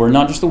some of the Word,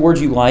 not just the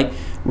words you like.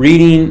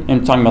 Reading,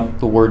 and talking about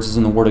the words is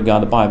in the Word of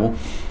God, the Bible,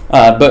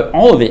 but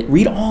all of it.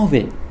 Read all of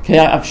it. Okay,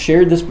 I've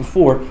shared this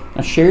before.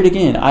 I'll share it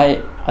again.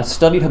 I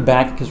studied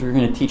Habakkuk because we were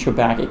going to teach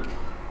Habakkuk.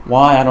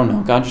 Why? I don't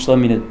know. God just led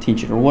me to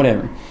teach it or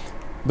whatever.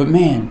 But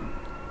man,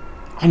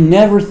 I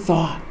never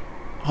thought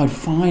I'd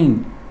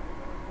find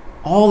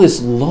all this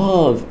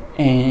love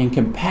and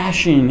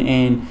compassion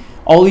and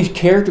all these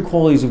character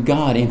qualities of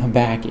God in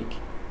Habakkuk.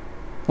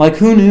 Like,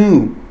 who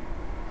knew?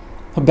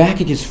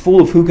 Habakkuk is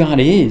full of who God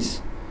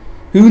is.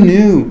 Who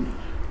knew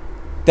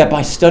that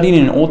by studying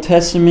an Old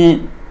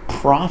Testament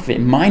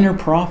prophet, minor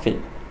prophet,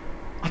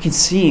 I can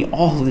see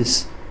all of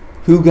this,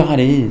 who God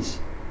is.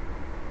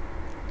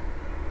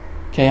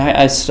 Okay,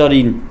 I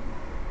studied,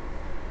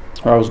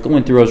 or I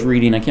was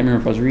reading, I can't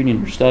remember if I was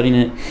reading or studying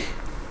it,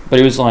 but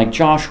it was like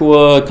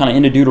Joshua, kind of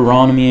into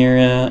Deuteronomy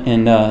area,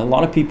 and a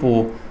lot of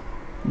people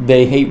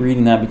they hate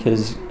reading that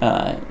because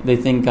they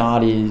think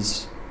God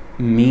is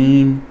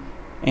mean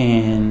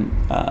and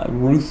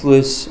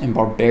ruthless and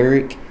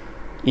barbaric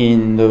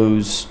in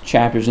those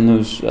chapters, in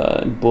those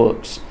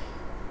books.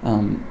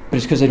 But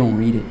it's because they don't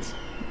read it.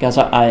 Guys,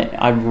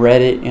 I've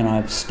read it and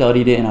I've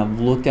studied it and I've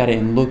looked at it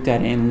and looked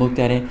at it and looked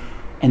at it.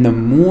 And the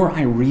more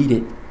I read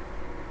it,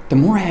 the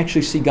more I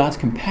actually see God's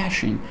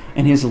compassion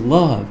and His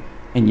love.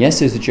 And yes,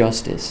 His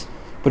justice,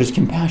 but His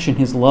compassion,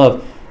 His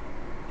love,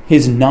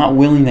 His not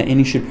willing that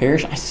any should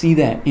perish. I see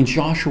that in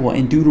Joshua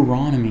and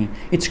Deuteronomy.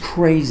 It's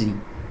crazy.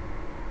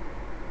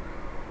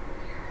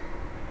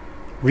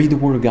 Read the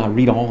Word of God.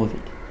 Read all of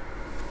it.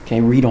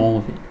 Okay, read all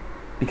of it.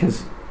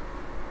 Because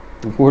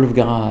the Word of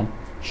God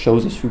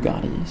shows us who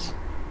God is.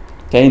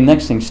 Okay,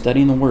 next thing,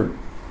 studying the Word.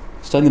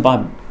 Studying the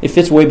Bible. It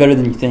fits way better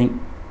than you think.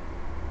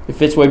 It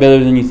fits way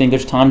better than you think.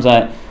 There's times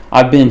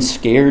I've been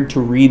scared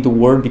to read the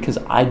Word because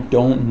I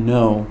don't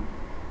know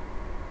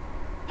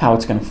how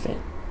it's going to fit.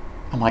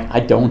 I'm like, I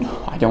don't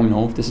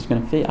know if this is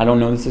going to fit. I don't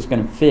know if this is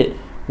going to fit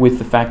with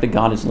the fact that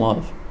God is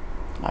love.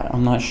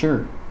 I'm not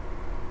sure.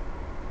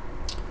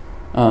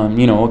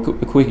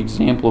 A quick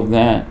example of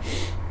that.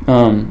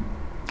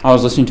 I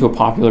was listening to a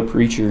popular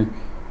preacher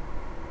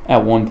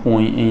at one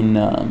point, and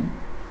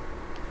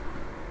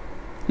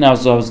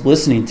as I was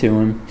listening to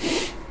him,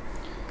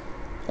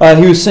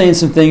 he was saying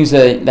some things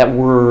that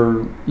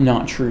were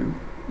not true.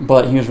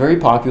 But he was very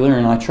popular,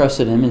 and I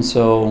trusted him, and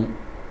so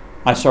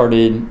I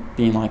started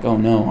being like, oh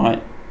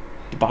no,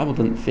 the Bible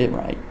doesn't fit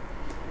right.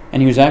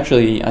 And he was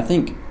actually, I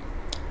think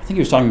he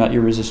was talking about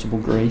irresistible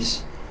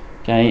grace.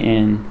 Okay,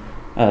 and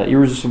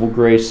irresistible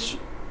grace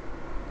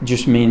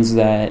just means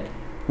that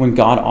when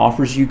God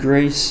offers you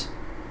grace,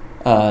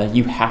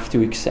 you have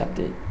to accept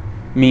it.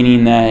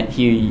 Meaning that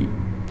He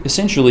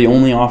essentially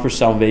only offers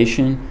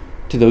salvation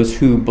to those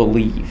who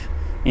believe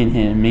in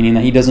Him. Meaning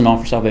that He doesn't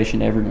offer salvation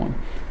to everyone.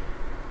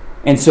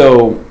 And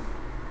so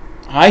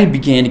I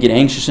began to get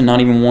anxious and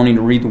not even wanting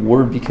to read the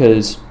Word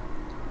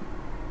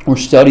or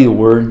study the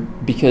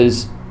Word,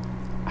 because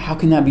how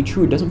can that be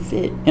true? It doesn't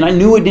fit. And I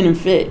knew it didn't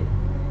fit.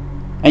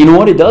 And you know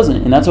what? It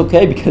doesn't. And that's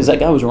okay, because that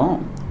guy was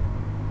wrong.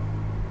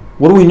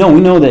 What do we know? We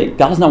know that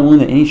God is not willing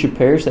that any should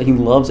perish, that He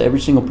loves every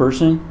single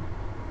person.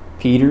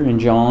 Peter and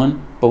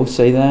John both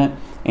say that,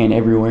 and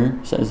everywhere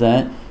says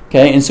that.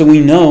 Okay, and so we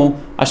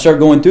know, I start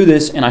going through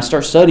this, and I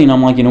start studying,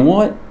 I'm like, you know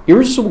what?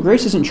 Irresistible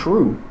grace isn't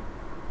true.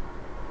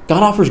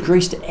 God offers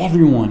grace to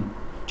everyone.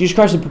 Jesus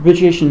Christ is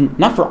propitiation,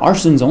 not for our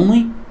sins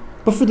only,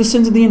 but for the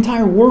sins of the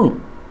entire world.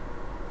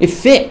 It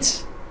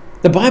fits.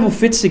 The Bible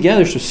fits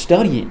together, so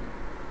study it.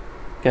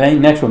 Okay,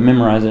 next one,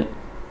 memorize it.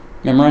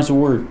 Memorize the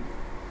Word.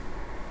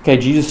 Okay,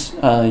 Jesus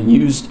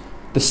used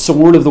the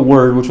sword of the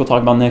Word, which we'll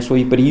talk about next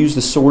week, but He used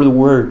the sword of the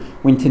Word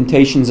when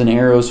temptations and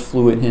arrows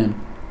flew at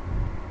Him.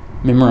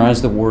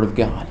 Memorize the Word of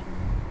God.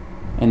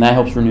 And that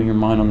helps renew your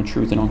mind on the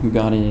truth and on who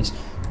God is.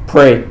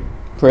 Pray.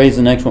 Pray is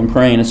the next one,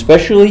 praying.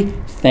 Especially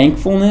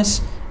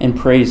thankfulness and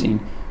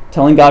praising.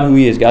 Telling God who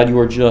He is. God, you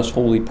are just,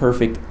 holy,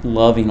 perfect,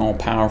 loving,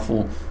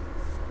 all-powerful,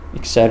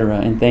 etc.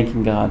 And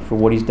thanking God for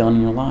what He's done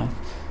in your life.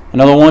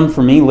 Another one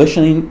for me,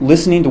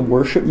 listening to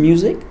worship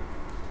music.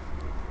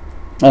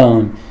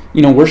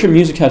 Worship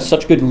music has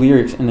such good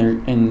lyrics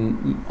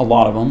in a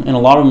lot of them, and a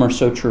lot of them are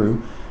so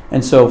true.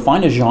 And so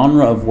find a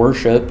genre of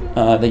worship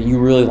that you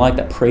really like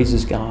that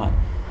praises God,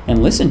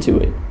 and listen to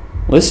it.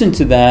 Listen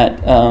to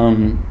that,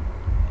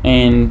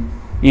 and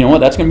you know what?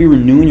 That's going to be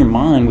renewing your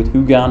mind with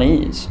who God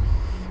is.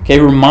 Okay,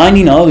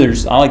 reminding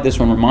others. I like this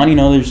one. Reminding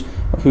others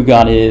of who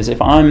God is.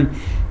 If I'm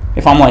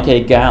like,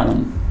 hey,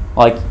 Gatlin,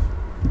 like,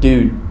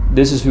 dude,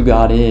 this is who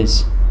God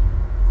is.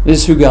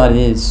 This is who God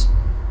is.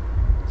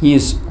 He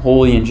is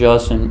holy and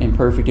just and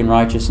perfect and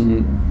righteous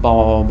and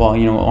blah, blah, blah,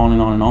 on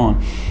and on and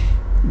on.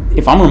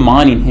 If I'm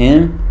reminding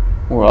him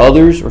or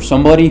others or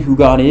somebody who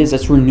God is,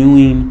 that's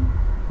renewing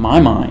my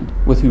mind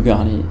with who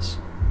God is.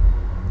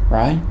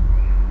 Right?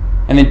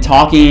 And then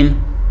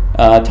talking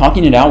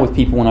it out with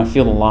people when I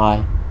feel the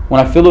lie. When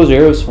I feel those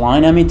arrows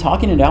flying at me,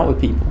 talking it out with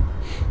people.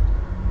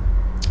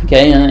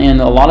 Okay,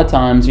 and a lot of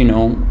times,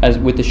 as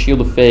with the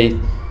shield of faith,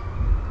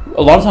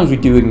 a lot of times we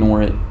do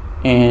ignore it.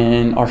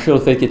 And our shield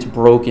of faith gets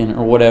broken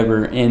or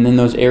whatever, and then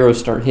those arrows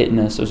start hitting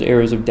us, those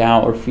arrows of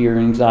doubt or fear or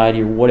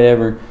anxiety or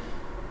whatever.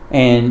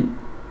 And,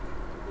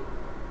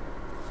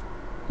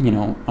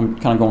 I'm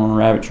kind of going on a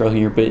rabbit trail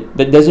here, but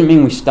that doesn't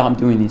mean we stop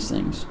doing these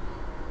things.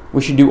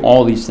 We should do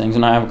all these things,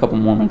 and I have a couple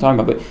more I'm going to talk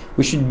about, but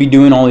we should be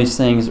doing all these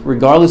things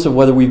regardless of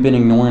whether we've been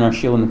ignoring our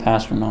shield in the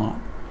past or not.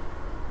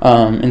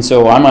 And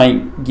so I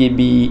might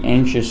be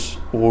anxious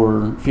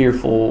or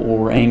fearful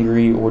or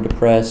angry or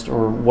depressed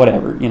or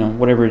whatever,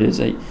 whatever it is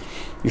that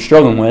you're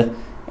struggling with.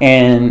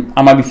 And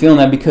I might be feeling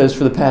that because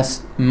for the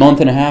past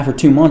month and a half or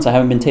 2 months, I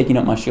haven't been taking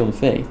up my shield of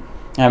faith.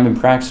 I haven't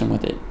been practicing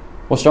with it.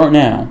 Well, start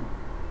now.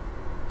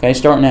 Okay,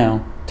 start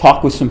now.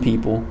 Talk with some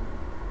people.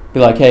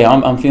 Be like, hey,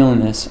 I'm feeling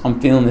this. I'm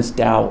feeling this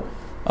doubt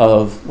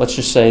of, let's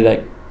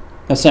say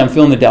I'm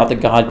feeling the doubt that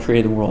God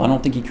created the world. I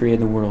don't think He created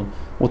the world.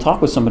 We'll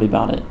talk with somebody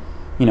about it.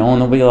 And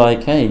they'll be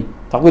like, hey,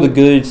 Talk with a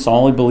good,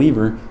 solid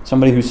believer,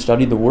 somebody who's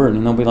studied the Word,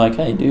 and they'll be like,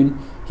 hey, dude,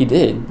 he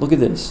did. Look at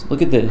this.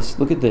 Look at this.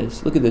 Look at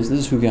this. Look at this. This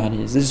is who God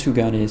is. This is who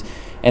God is.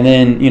 And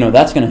then,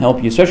 that's going to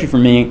help you, especially for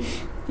me,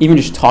 even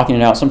just talking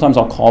it out. Sometimes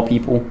I'll call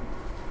people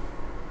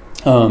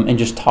and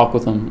just talk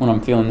with them when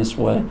I'm feeling this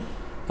way,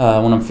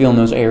 when I'm feeling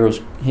those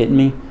arrows hitting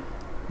me.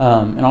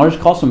 And I'll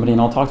just call somebody and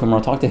I'll talk to them, or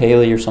I'll talk to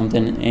Haley or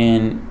something,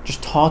 and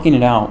just talking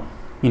it out,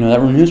 that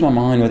renews my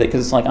mind with it,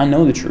 because it's like I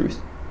know the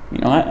truth.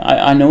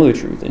 I know the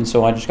truth, and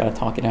so I just got to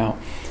talk it out.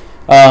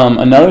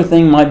 Another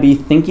thing might be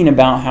thinking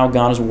about how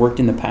God has worked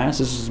in the past.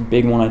 This is a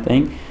big one, I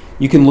think.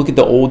 You can look at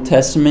the Old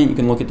Testament, you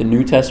can look at the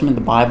New Testament,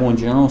 the Bible in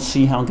general,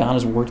 see how God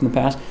has worked in the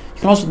past.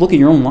 You can also look at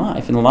your own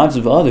life and the lives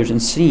of others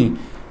and see,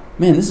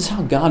 man, this is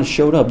how God has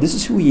showed up. This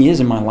is who He is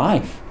in my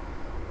life.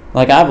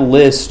 Like, I have a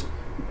list,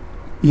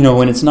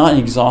 and it's not an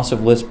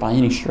exhaustive list by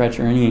any stretch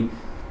or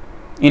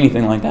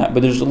anything like that,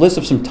 but there's a list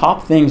of some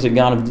top things that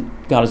God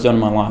has done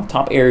in my life,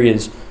 top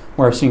areas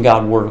where I've seen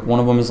God work. One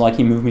of them is like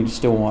He moved me to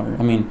Stillwater.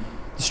 I mean,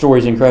 the story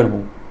is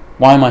incredible.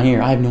 Why am I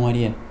here? I have no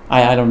idea. I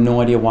have no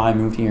idea why I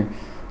moved here.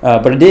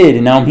 But I did,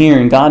 and now I'm here,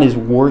 and God has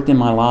worked in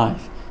my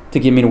life to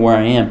get me to where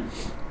I am.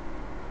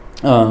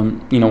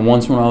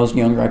 Once when I was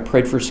younger, I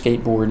prayed for a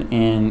skateboard,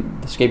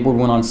 and the skateboard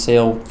went on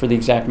sale for the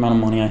exact amount of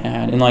money I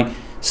had. And like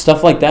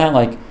stuff like that,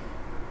 like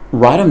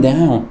write them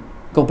down.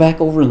 Go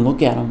back over and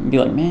look at them and be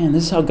like, man,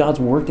 this is how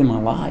God's worked in my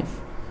life.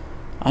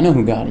 I know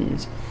who God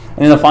is.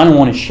 And then the final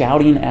one is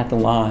shouting at the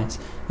lies.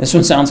 This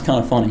one sounds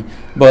kind of funny,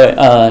 but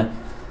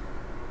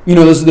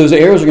those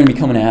arrows are going to be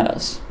coming at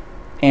us.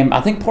 And I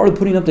think part of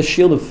putting up the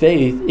shield of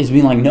faith is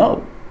being like,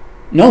 no,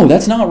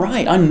 that's not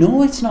right. I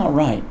know it's not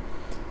right.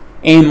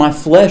 And my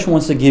flesh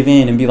wants to give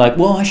in and be like,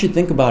 well, I should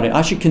think about it.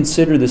 I should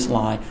consider this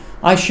lie.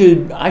 I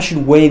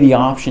should weigh the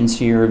options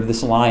here of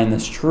this lie and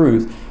this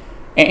truth.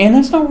 And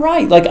that's not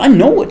right. Like, I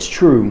know it's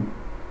true.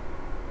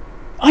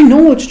 I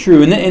know it's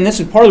true. And this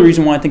is part of the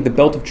reason why I think the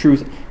belt of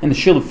truth and the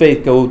shield of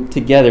faith go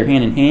together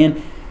hand in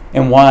hand,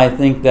 and why I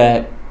think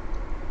that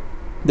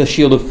the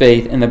shield of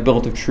faith and the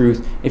belt of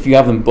truth, if you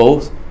have them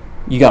both,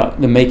 you got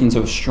the makings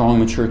of a strong,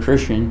 mature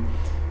Christian.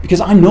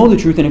 Because I know the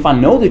truth, and if I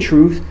know the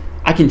truth,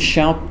 I can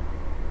shout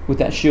with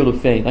that shield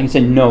of faith. I can say,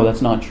 no,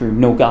 that's not true.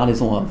 No, God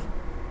is love.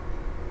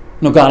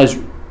 No, God is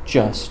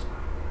just.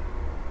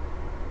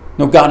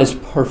 No, God is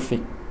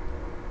perfect.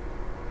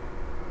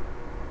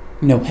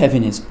 No,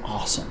 heaven is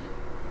awesome.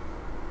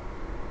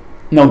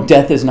 No,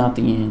 death is not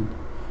the end.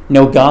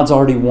 No, God's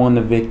already won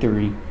the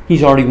victory.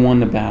 He's already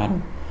won the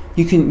battle.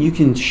 You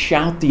can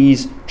shout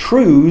these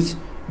truths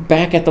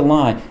back at the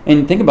lie.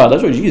 And think about it,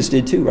 that's what Jesus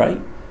did too,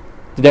 right?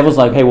 The devil's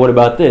like, hey, what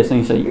about this? And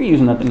he said, you're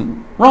using that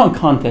in wrong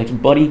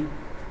context, buddy.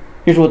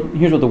 Here's what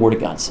the Word of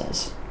God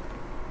says.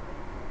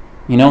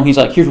 He's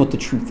like, here's what the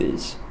truth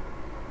is.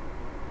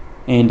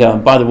 And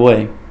by the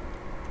way,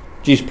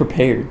 Jesus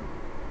prepared.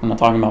 I'm not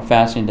talking about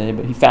fasting today,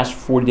 but He fasted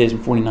for 40 days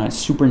and 40 nights.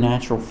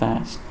 Supernatural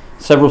fast.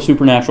 Several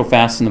supernatural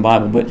fasts in the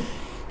Bible, but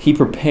He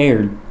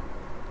prepared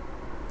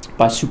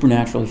by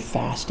supernaturally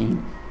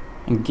fasting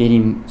and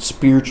getting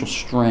spiritual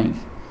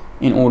strength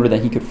in order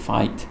that He could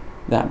fight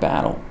that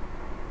battle.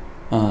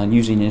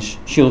 Using His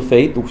shield of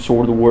faith, the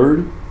sword of the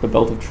Word, the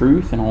belt of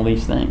truth, and all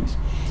these things.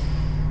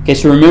 Okay,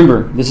 so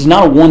remember, this is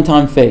not a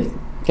one-time faith.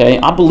 Okay,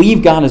 I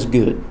believe God is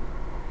good.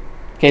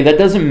 Okay, that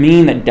doesn't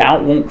mean that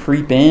doubt won't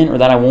creep in, or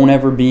that I won't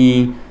ever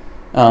be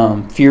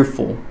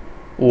fearful,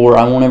 or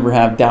I won't ever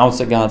have doubts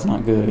that God's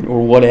not good,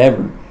 or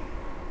whatever.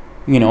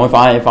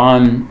 If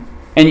I'm,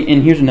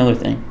 and here's another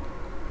thing.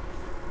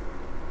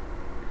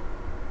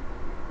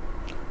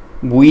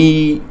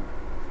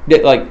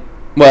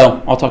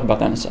 I'll talk about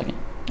that in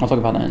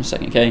a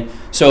second. Okay?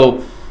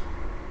 So,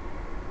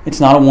 it's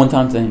not a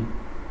one-time thing.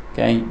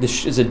 Okay?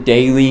 This is a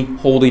daily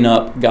holding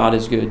up, God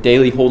is good.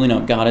 Daily holding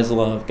up, God is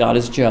love. God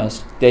is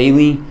just.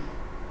 Daily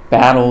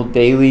battle,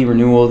 daily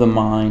renewal of the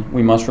mind.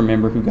 We must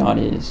remember who God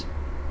is.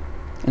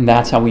 And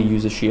that's how we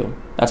use the shield.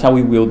 That's how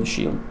we wield the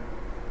shield.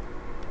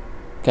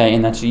 Okay?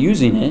 And that's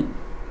using it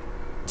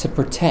to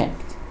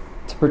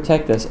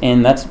protect us.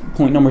 And that's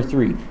point number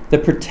 3. The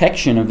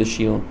protection of the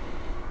shield.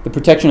 The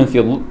protection of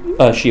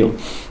the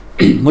shield.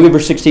 Look at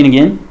verse 16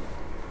 again.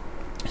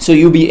 So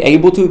you'll be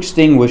able to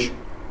extinguish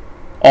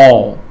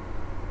all.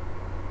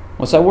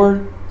 What's that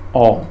word?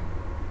 All.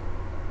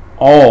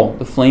 All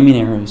the flaming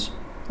arrows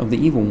of the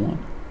evil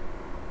one.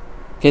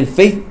 Okay,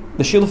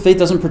 the shield of faith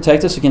doesn't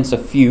protect us against a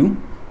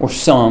few or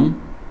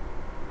some.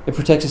 It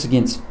protects us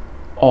against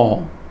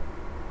all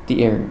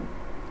the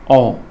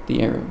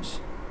arrows.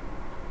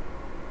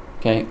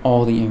 Okay,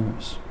 all the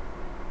arrows.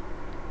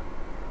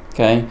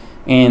 Okay,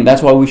 and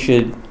that's why we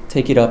should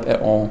take it up at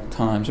all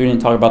times. We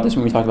didn't talk about this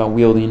when we talked about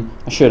wielding.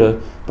 I should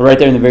have. But right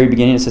there in the very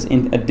beginning it says,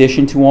 in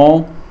addition to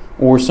all,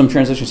 or some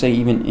translations say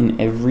even in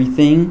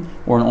everything,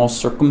 or in all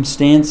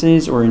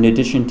circumstances, or in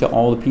addition to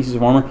all the pieces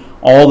of armor,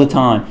 all the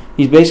time.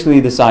 He's basically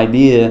this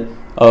idea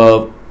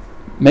of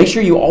make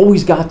sure you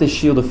always got this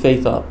shield of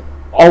faith up.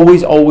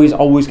 Always, always,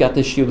 always got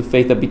this shield of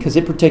faith up, because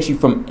it protects you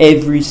from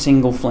every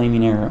single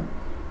flaming arrow.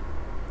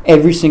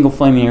 Every single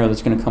flaming arrow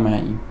that's going to come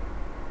at you.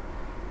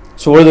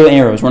 So what are the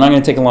arrows? We're not going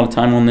to take a lot of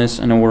time on this.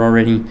 I know we're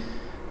already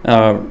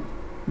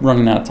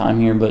running out of time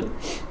here, but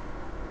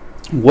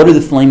what are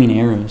the flaming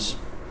arrows?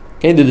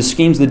 Okay, they're the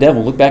schemes of the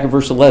devil. Look back at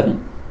verse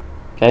 11.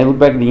 Okay, look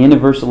back at the end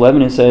of verse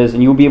 11. It says,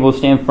 and you'll be able to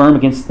stand firm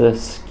against the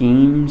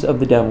schemes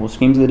of the devil.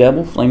 Schemes of the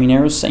devil, flaming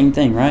arrows, same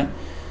thing, right?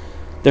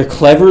 They're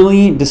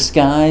cleverly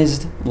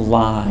disguised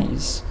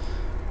lies.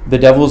 The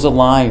devil is a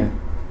liar.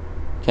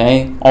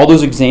 Okay, all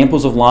those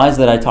examples of lies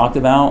that I talked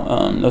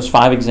about, those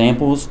 5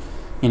 examples,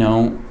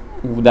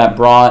 that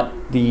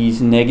brought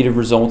these negative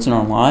results in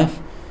our life,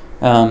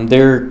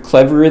 they're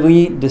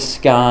cleverly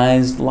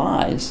disguised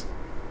lies.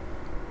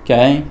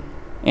 Okay,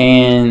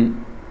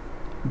 and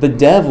the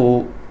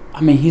devil,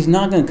 he's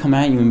not going to come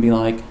at you and be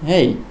like,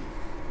 hey,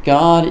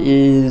 God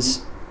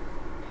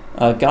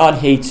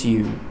hates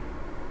you.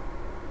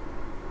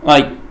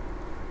 Like,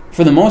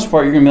 for the most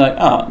part, you're going to be like,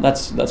 oh,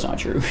 that's not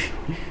true.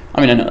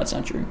 I know that's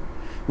not true.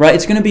 Right?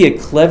 It's going to be a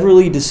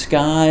cleverly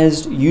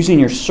disguised, using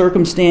your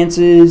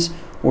circumstances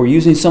or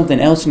using something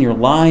else in your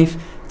life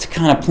to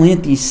kind of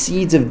plant these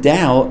seeds of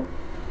doubt.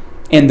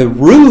 And the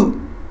root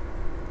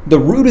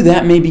of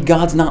that may be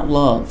God's not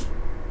love.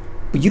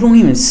 But you don't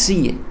even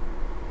see it.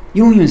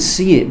 You don't even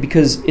see it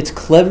because it's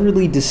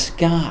cleverly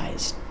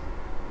disguised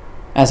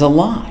as a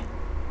lie.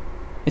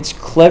 It's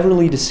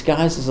cleverly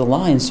disguised as a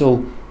lie, and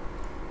so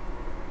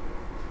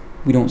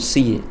we don't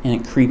see it, and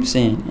it creeps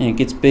in, and it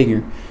gets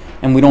bigger.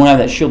 And we don't have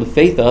that shield of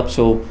faith up,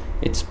 so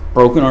it's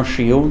broken our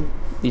shield.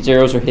 These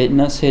arrows are hitting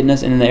us, and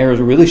then the arrows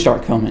really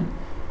start coming.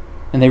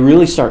 And they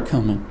really start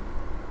coming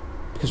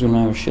because we don't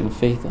have our shield of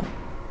faith up.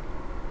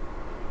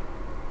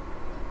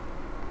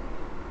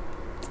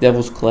 The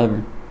devil's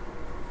clever.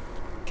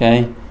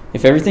 Okay?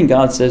 If everything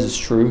God says is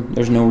true,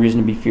 there's no reason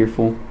to be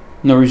fearful,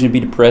 no reason to be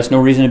depressed, no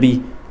reason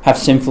to have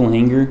sinful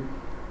anger.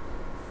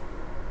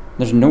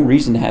 There's no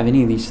reason to have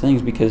any of these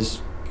things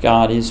because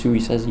God is who He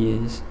says He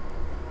is.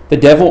 The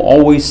devil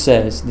always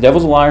says, the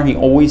devil's a liar, he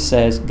always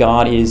says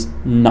God is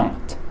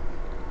not.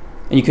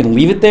 And you can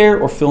leave it there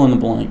or fill in the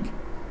blank.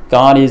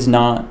 God is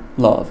not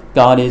love.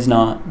 God is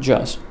not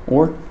just.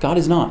 Or God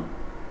is not.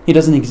 He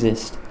doesn't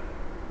exist.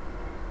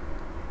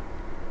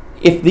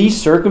 If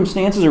these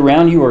circumstances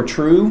around you are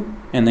true,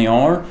 and they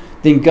are,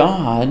 then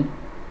God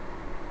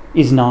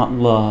is not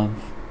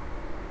love.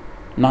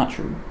 Not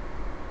true.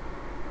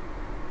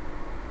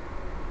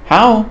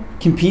 How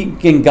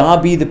can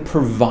God be the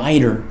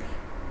provider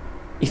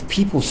if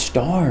people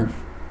starve?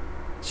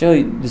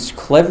 So this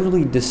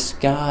cleverly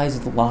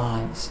disguised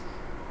lies.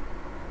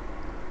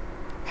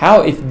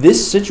 How, if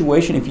this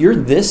situation, if you're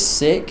this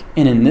sick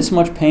and in this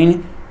much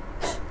pain,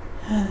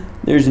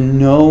 there's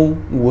no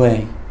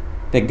way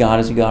that God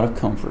is a God of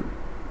comfort.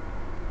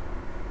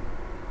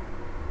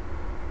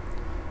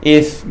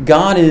 If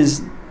God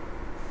is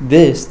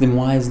this, then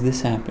why is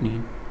this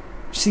happening?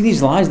 You see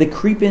these lies, they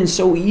creep in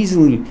so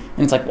easily. And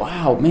it's like,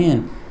 wow,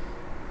 man.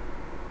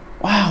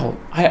 Wow,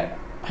 I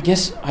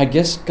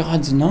guess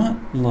God's not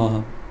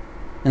love.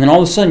 And then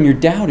all of a sudden you're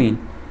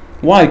doubting.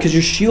 Why? Because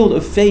your shield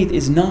of faith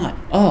is not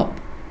up,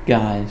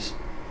 guys.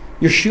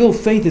 Your shield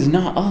of faith is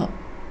not up.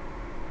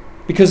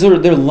 Because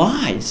they're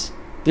lies.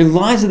 They're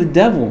lies of the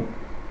devil.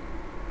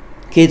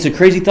 Okay, it's a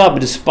crazy thought,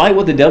 but despite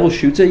what the devil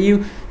shoots at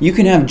you, you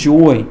can have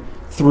joy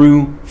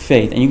through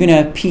faith. And you can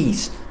have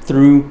peace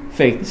through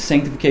faith. The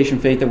sanctification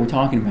faith that we're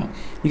talking about.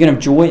 You can have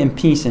joy and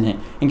peace in it.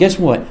 And guess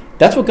what?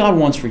 That's what God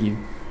wants for you.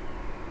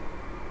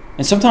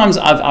 And sometimes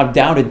I've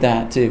doubted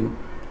that too.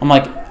 I'm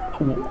like,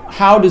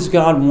 how does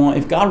God want,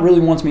 if God really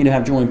wants me to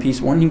have joy and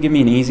peace, wouldn't He give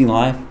me an easy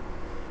life?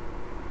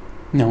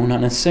 No, not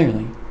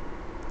necessarily.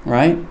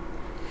 Right?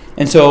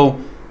 And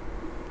so,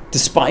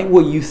 despite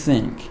what you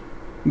think,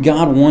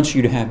 God wants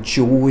you to have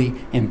joy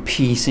and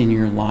peace in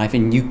your life,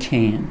 and you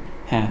can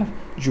have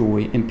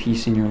joy and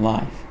peace in your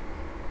life.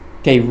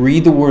 Okay,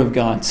 read the Word of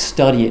God,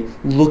 study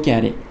it, look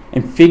at it,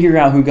 and figure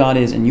out who God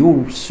is, and you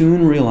will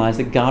soon realize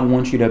that God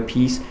wants you to have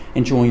peace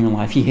and joy in your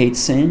life. He hates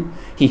sin.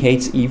 He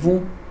hates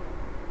evil.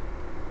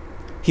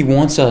 He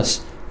wants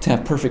us to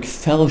have perfect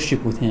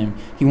fellowship with Him.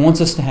 He wants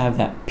us to have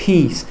that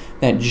peace,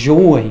 that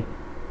joy,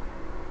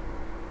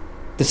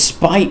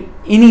 despite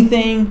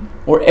anything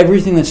or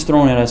everything that's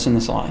thrown at us in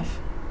this life.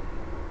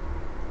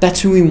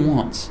 That's who He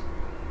wants.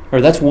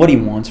 Or that's what He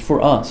wants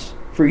for us,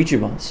 for each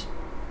of us.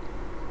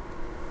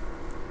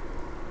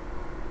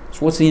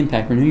 So what's the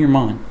impact? Renew your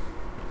mind.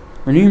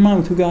 Renew your mind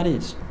with who God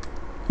is.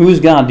 Who is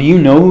God? Do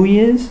you know who He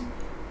is?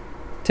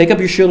 Take up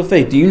your shield of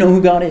faith. Do you know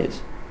who God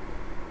is?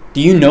 Do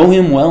you know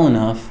Him well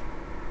enough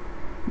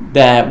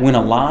that when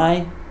a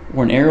lie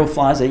or an arrow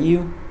flies at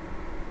you,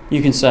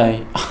 you can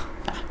say,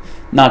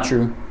 not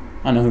true.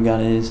 I know who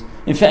God is.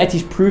 In fact,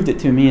 He's proved it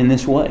to me in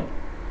this way.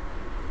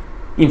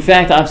 In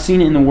fact, I've seen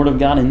it in the Word of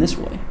God in this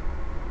way.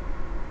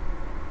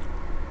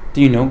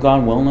 Do you know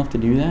God well enough to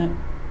do that?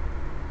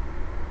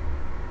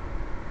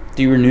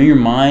 Do you renew your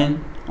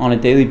mind on a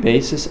daily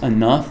basis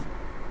enough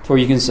to where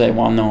you can say,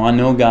 well, no, I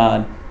know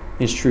God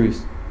is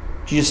truth.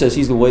 Jesus says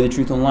He's the way, the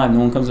truth, and the life. No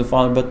one comes to the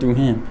Father but through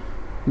Him.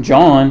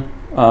 John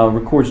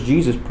records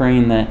Jesus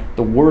praying that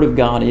the Word of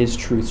God is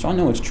truth. So I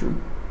know it's true.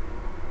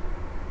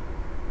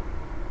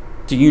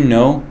 Do you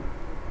know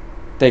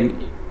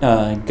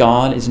that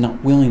God is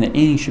not willing that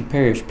any should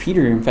perish?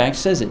 Peter, in fact,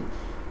 says it.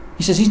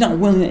 He says he's not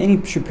willing that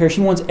any should perish.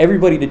 He wants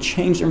everybody to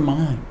change their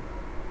mind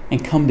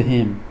and come to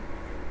him.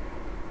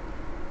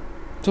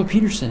 That's what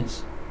Peter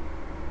says.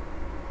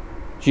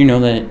 Do you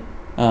know that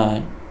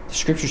the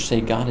scriptures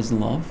say God is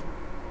love?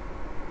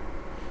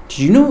 Did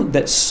you know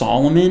that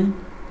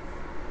Solomon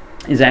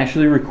is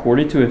actually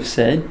recorded to have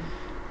said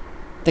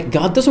that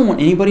God doesn't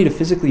want anybody to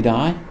physically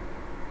die?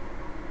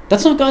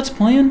 That's not God's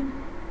plan.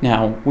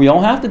 Now, we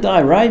all have to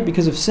die, right,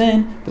 because of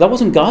sin, but that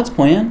wasn't God's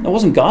plan. That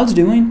wasn't God's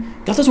doing.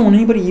 God doesn't want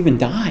anybody to even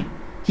die.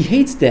 He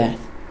hates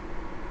death.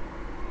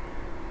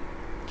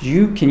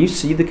 Can you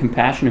see the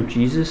compassion of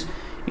Jesus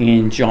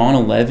in John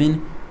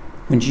 11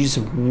 when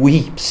Jesus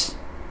weeps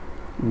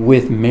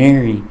with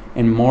Mary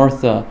and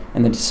Martha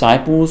and the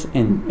disciples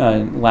and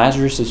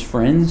Lazarus'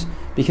 friends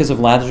because of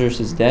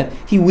Lazarus' death?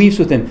 He weeps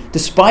with them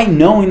despite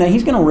knowing that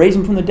he's going to raise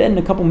him from the dead in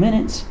a couple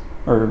minutes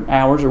or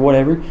hours or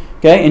whatever.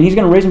 Okay, and he's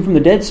going to raise him from the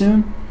dead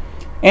soon.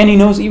 And he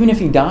knows even if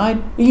he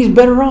died, he's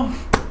better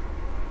off.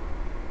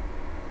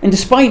 And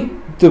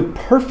despite the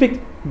perfect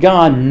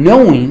God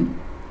knowing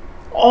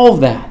all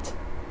of that,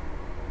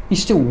 he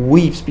still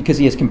weeps because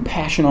he has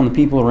compassion on the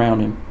people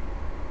around him.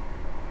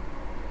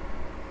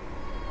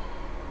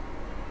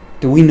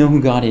 Do we know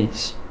who God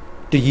is?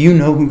 Do you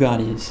know who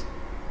God is?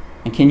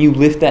 And can you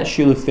lift that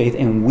shield of faith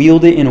and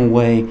wield it in a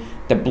way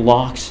that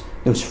blocks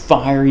those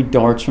fiery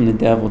darts from the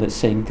devil that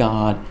say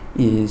God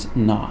is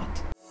not?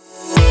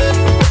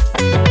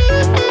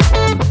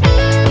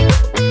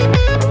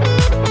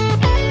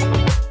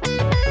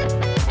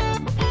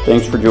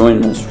 Thanks for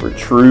joining us for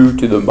True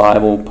to the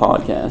Bible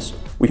podcast.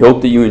 We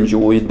hope that you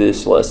enjoyed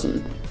this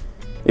lesson.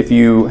 If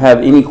you have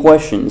any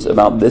questions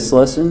about this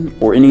lesson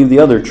or any of the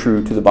other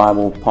True to the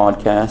Bible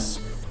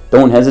podcasts,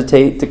 don't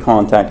hesitate to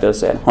contact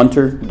us at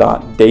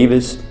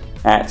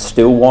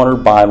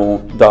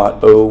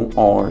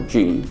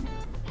hunter.davis@stillwaterbible.org.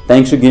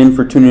 Thanks again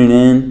for tuning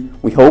in.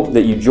 We hope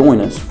that you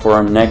join us for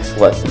our next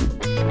lesson.